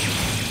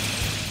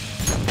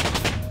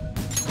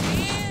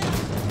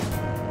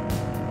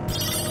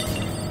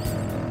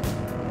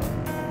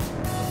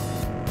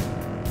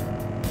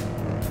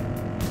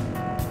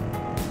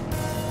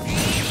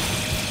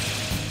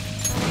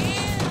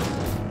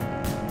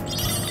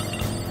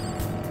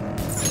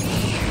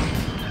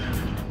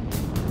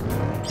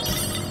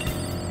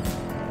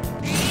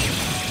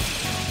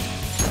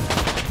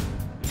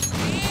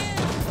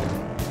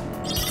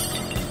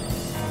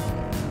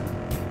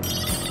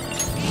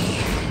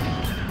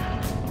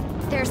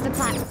 There's the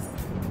platform.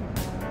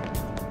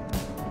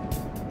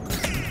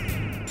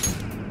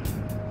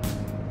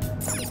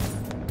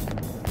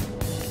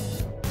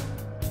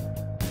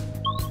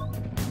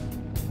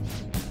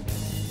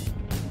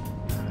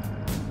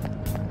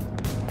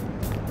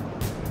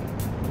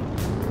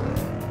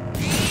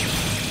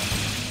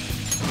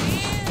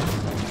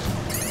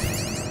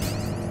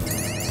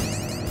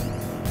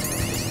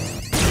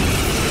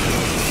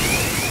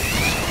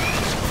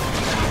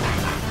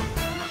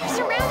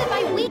 Surrounded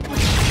by weak...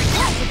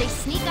 What, did they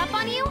sneak up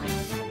on you?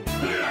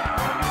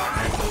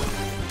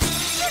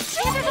 Your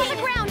shoulders on the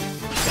ground!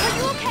 Are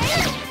you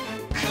okay?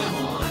 Come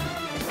on.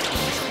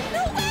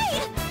 No way!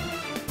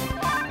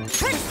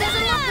 This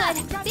doesn't look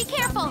good! Be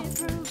careful!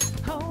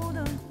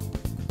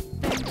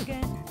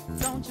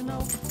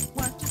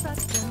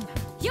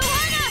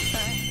 Johanna!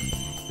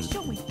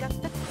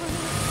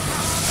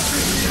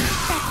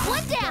 That's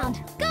one down!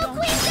 Go,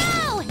 Queen, go!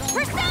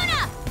 Persona!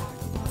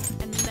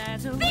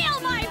 Feel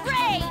my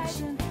rage!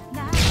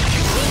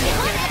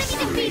 One enemy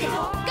defeated!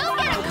 Go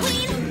get him,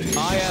 Queen! I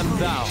am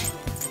thou.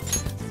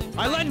 I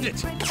lend it!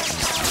 From 2 to 1!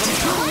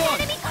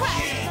 One enemy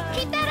crushed!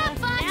 Keep that up,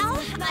 bud!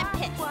 I'm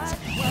pissed.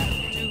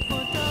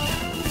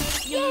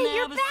 Yay,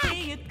 you're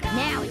back!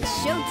 Now it's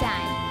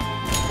showtime.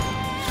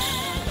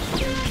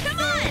 Come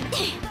on!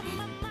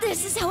 This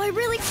is how I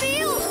really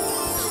feel!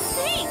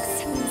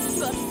 Thanks! You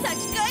have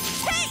such good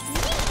taste!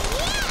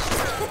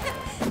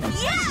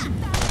 Yeah!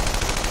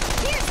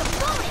 Here's a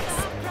bonus!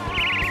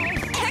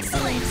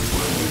 Excellent!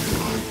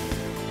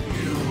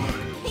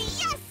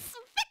 Yes!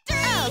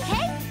 Victory!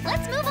 Okay,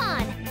 let's move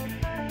on.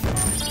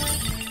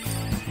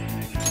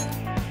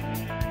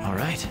 All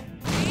right.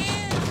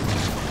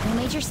 No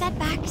major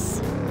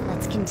setbacks.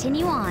 Let's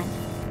continue on.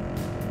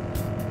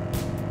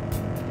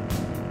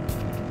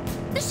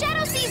 The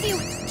shadow sees you!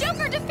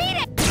 Joker, defeat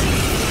it!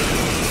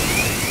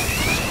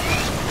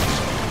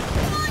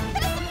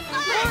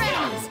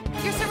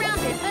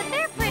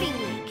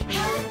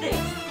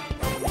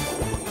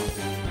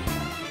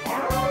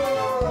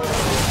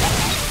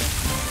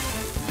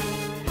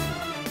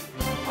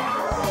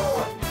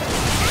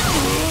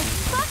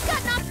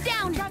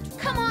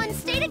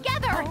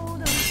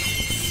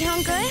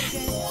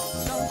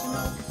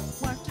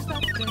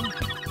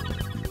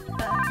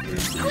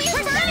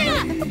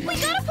 Persona! We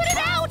gotta put it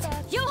out!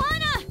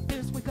 Johanna!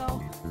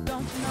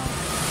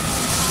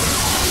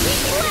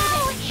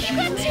 Whoa! You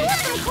got two of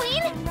them,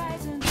 Queen!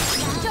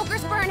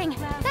 Joker's burning!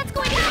 That's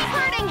going to be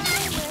hurting!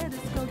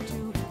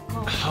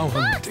 How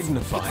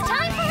undignified. It's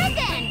time for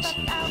revenge!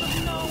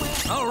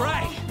 All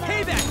right,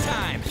 payback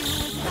time!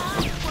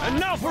 And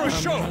now for a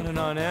show! I'm running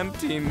on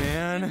empty,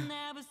 man.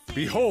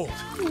 Behold,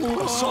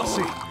 a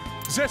saucy,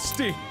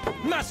 zesty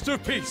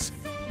masterpiece!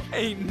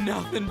 Ain't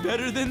nothing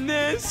better than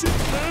this!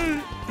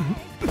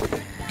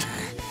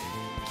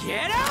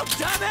 Get out,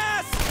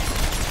 dumbass!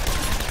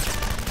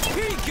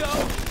 Here you go!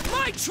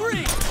 My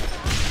treat!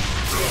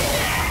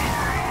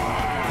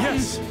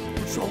 Yes!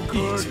 So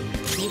good!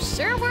 You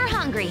sure were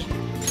hungry.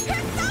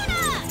 Persona!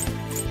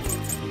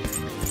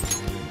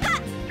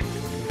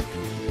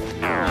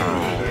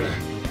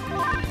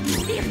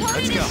 The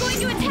opponent is going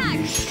to attack!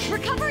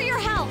 Recover your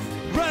health!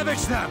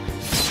 Ravage them!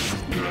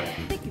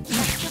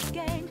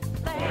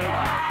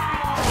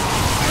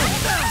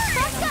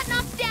 Boss got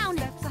knocked down!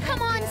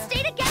 Come on,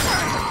 stay together!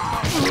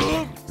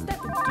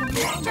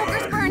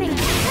 Joker's burning!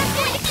 That's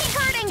going to keep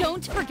hurting!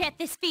 Don't forget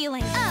this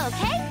feeling!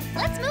 Okay,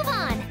 let's move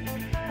on!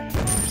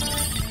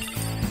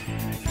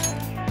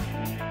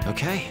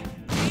 Okay.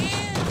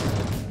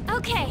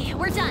 Okay,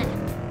 we're done.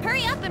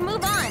 Hurry up and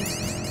move on!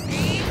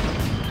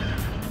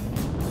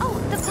 Oh,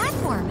 the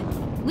platform!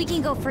 We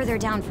can go further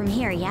down from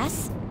here,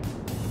 yes?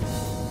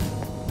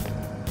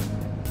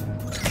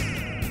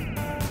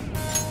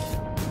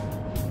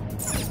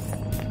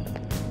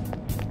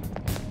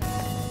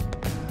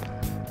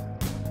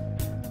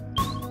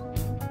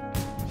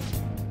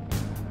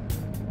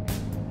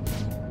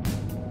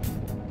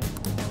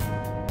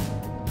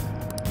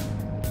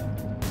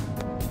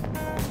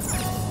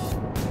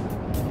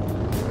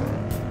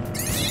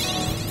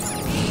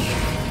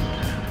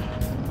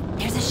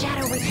 There's a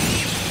shadow with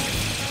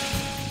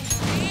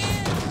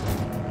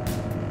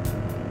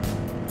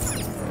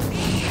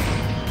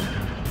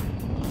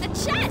The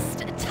chest!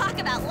 Talk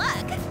about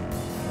luck!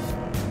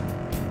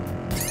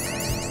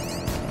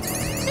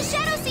 The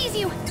shadow sees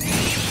you!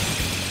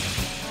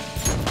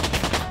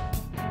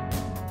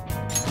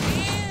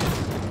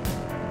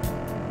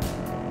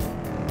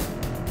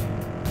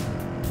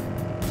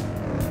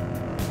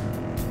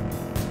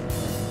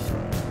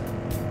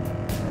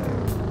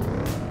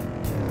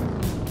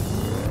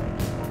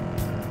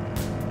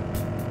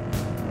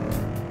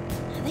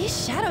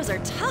 These shadows are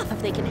tough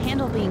if they can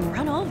handle being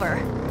run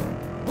over.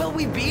 Well,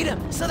 we beat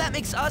him, so that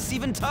makes us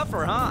even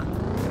tougher, huh?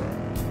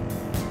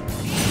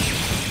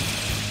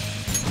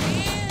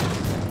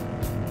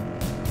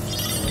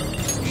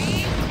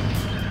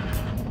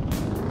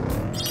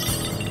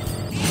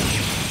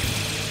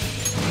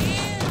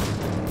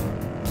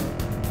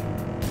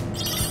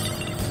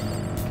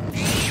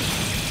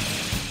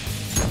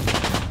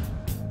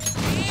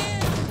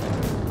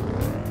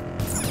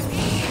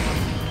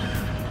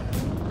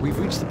 We've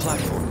reached the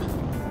platform.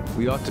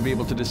 We ought to be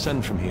able to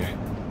descend from here.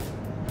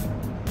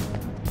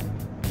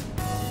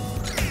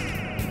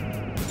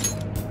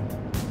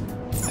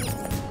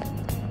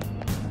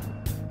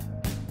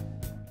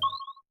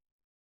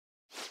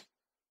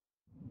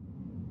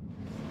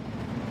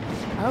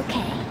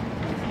 Okay.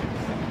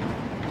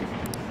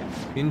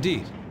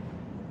 Indeed.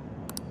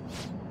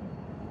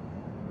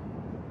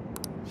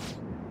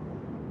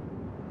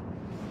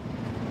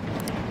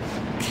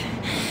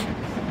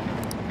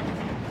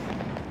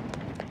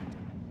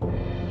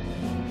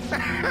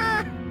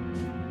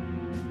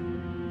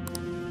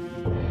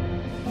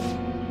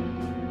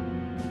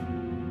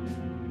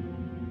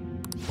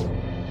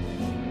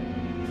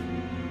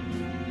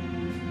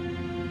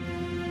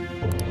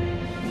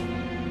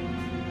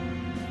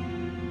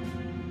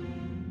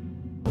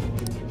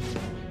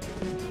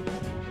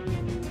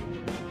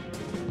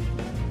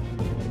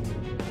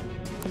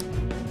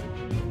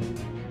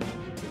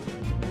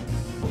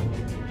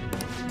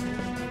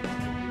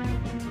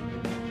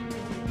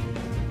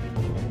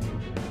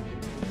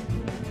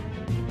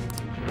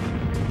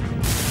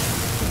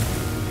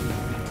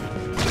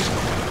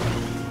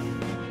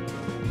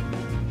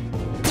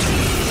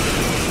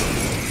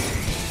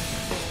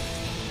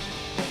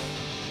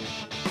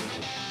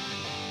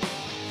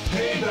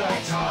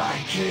 Payback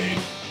time, King!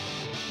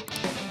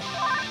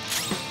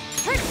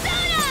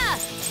 Persona!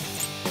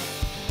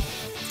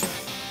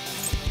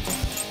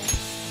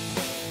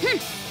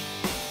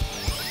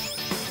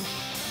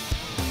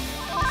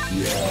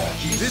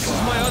 Yeah, This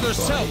is my other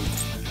self!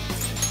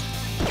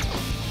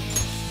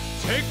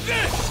 Take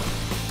this!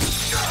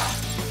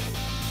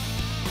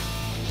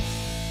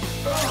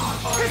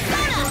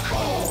 Persona!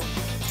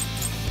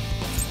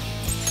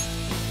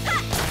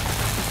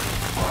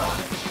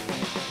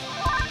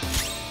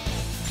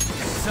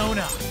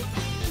 Persona!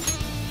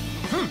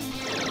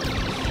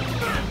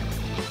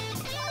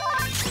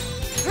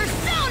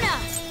 Persona!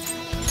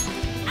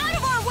 Out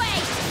of our way!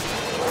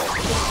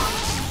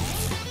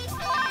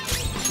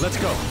 Let's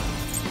go.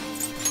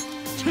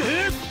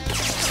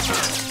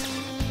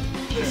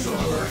 This'll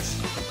hurt.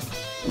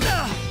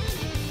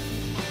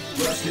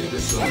 Let's get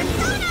this over.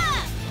 Persona!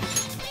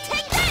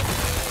 Take this!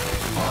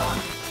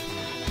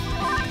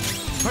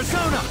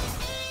 Persona!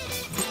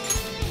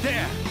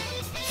 There!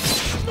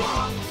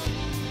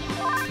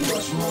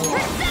 What's wrong?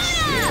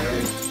 Persona!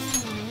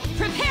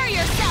 Prepare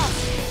yourself!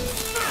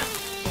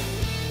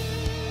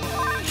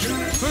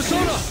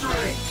 Persona!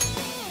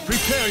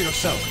 Prepare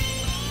yourself!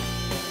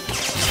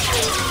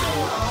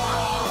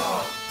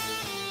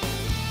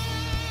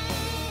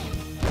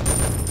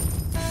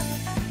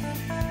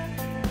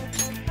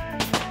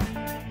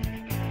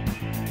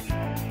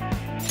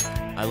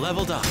 I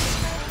leveled up.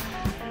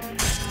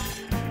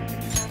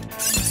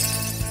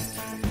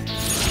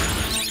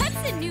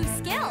 That's a new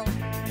skill.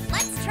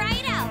 Let's try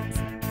it out.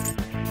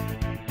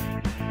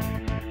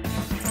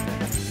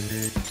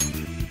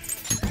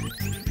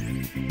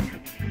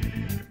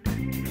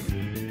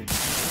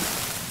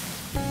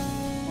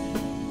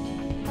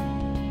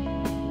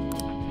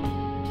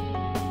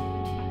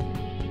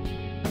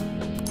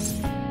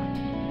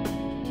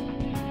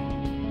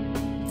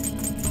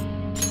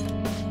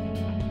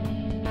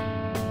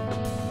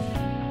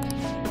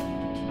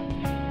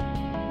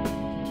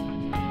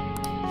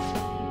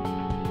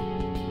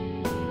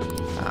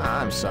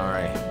 I'm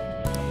sorry.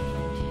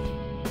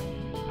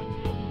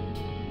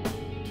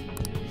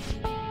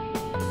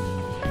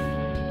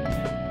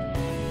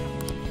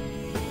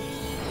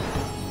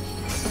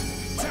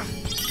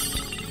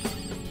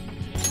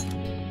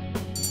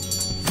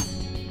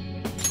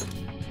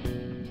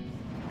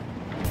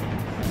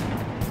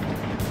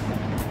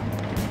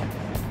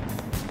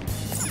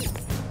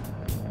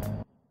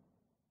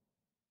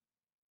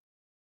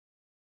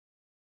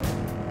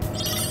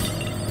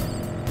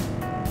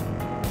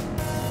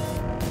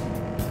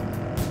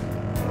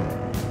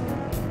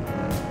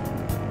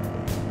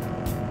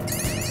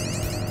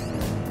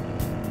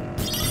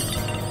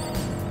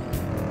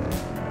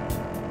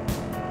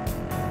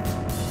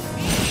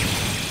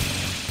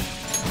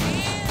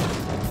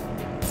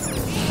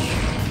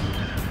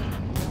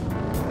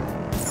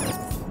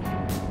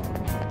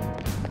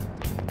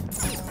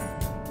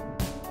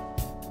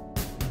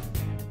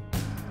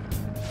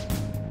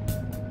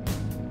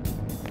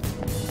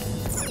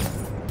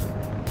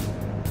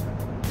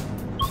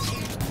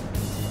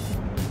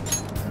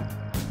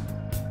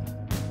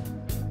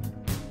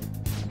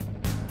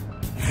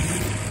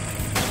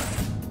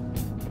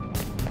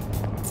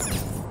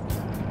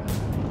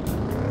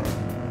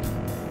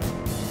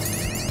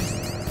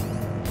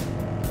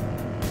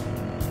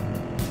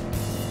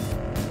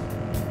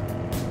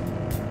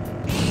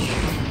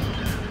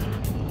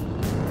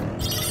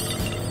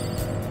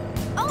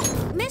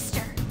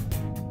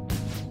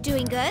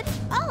 Doing good?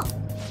 Oh.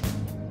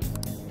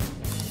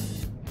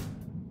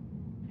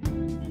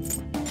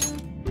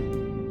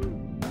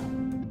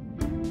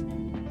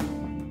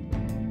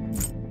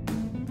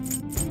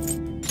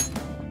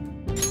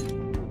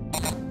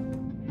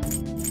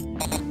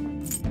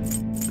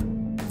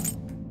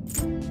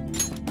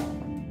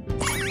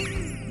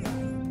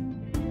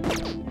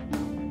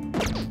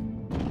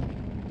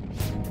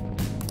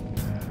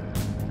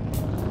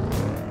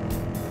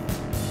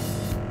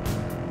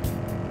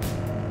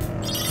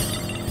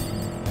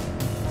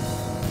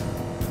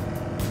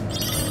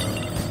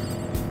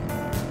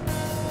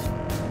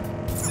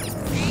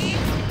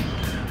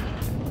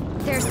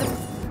 There's the...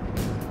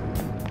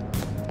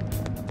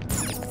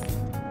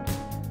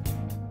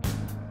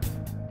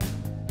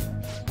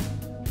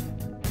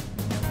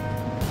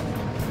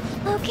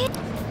 Okay.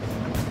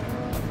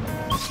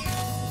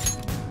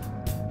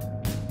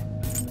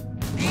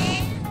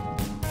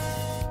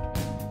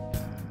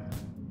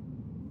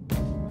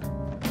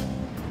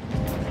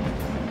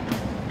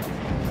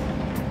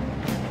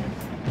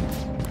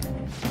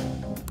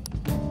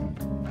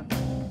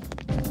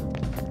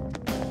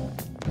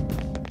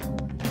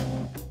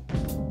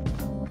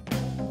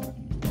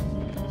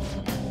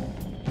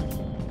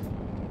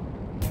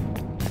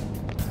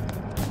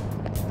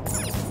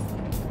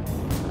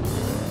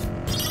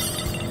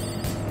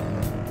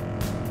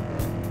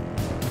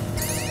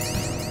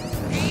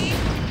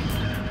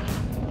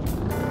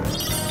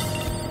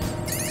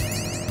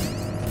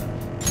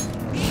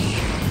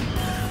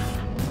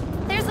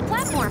 There's the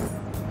platform.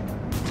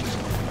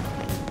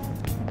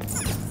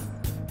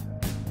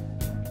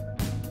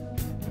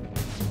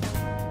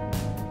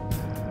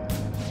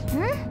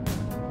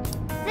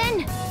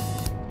 Then...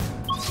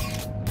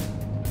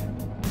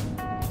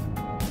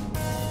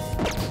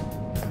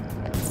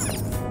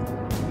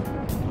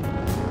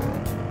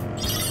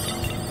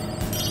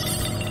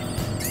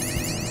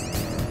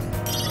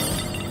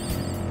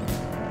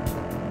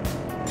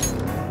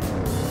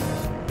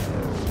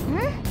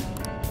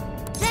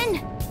 Then...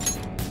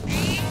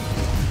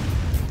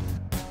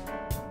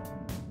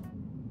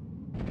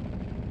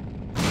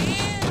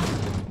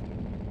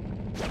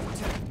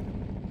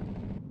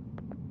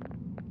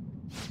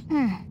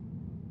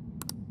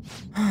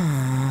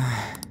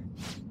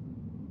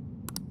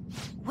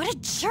 What a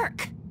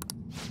jerk!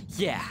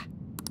 Yeah.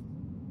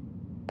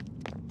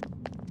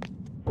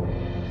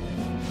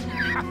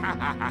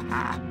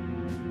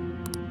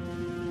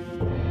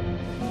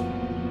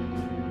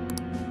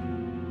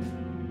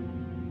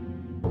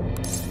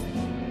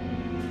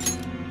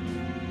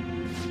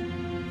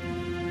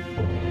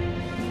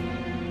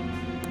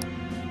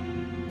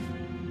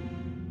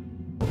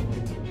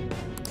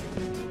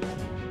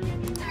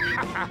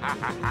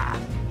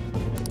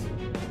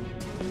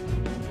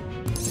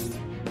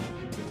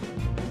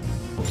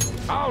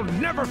 I'll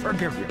never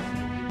forgive you.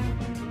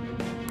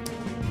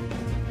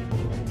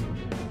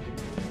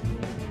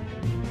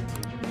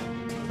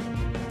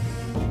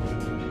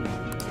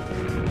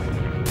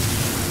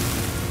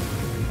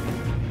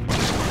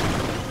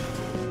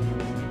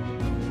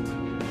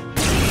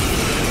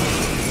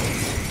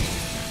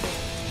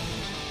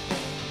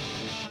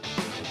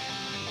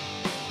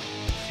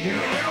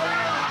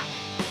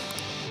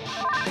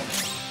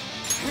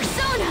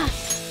 Persona!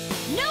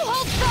 No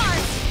holds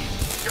barred!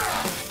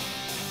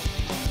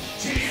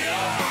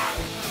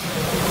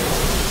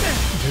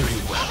 Very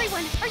well.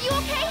 Everyone, are you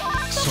okay?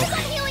 Focus Sorry. on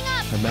healing up!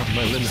 I'm out of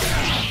my limit.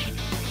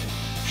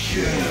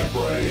 Yeah,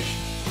 buddy.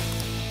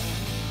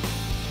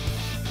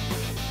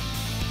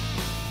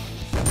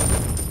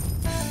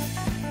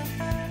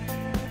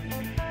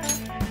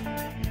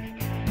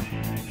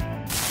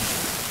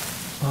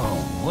 Oh,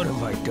 what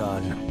have I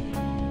done?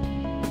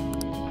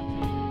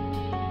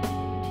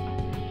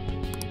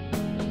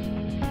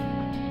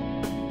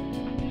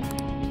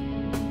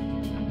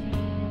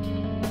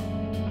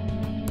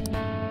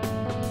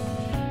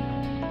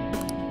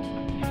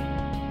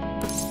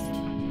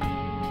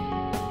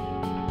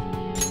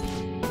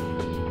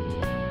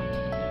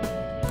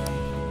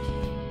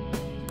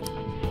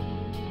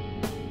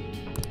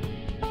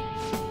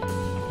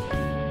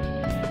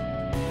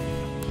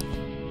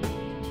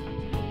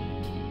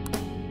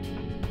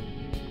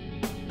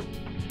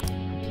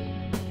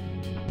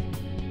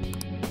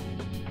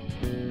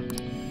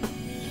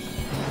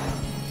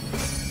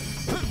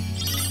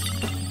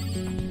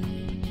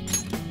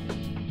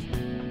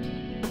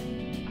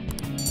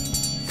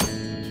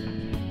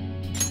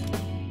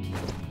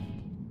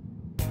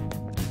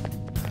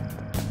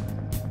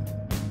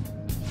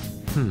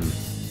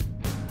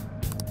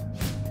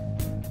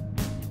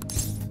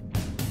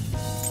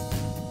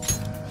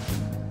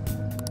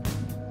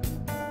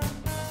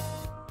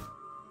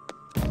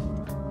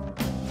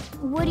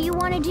 What do you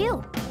want to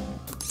do?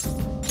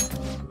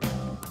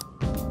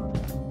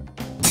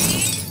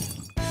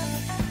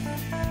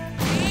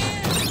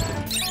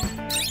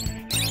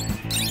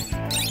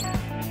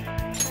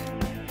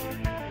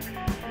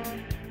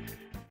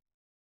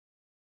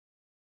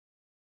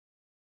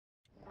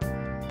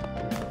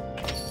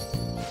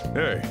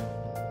 Hey.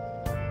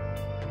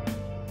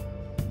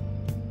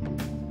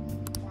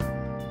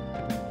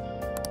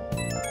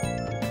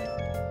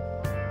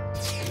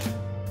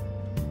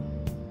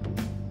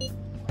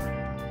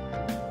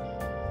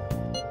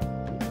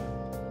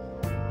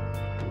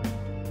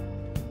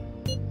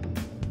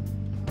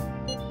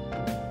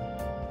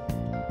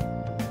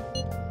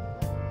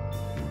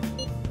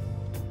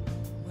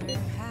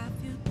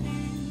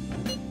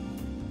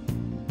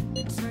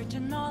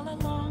 Searching all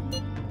along,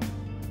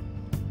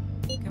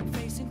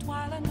 confessing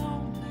while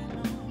alone,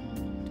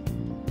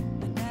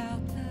 without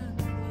a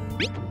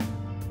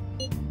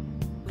clue,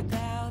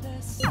 without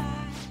a sign.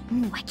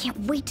 Ooh, I can't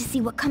wait to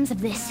see what comes of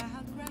this.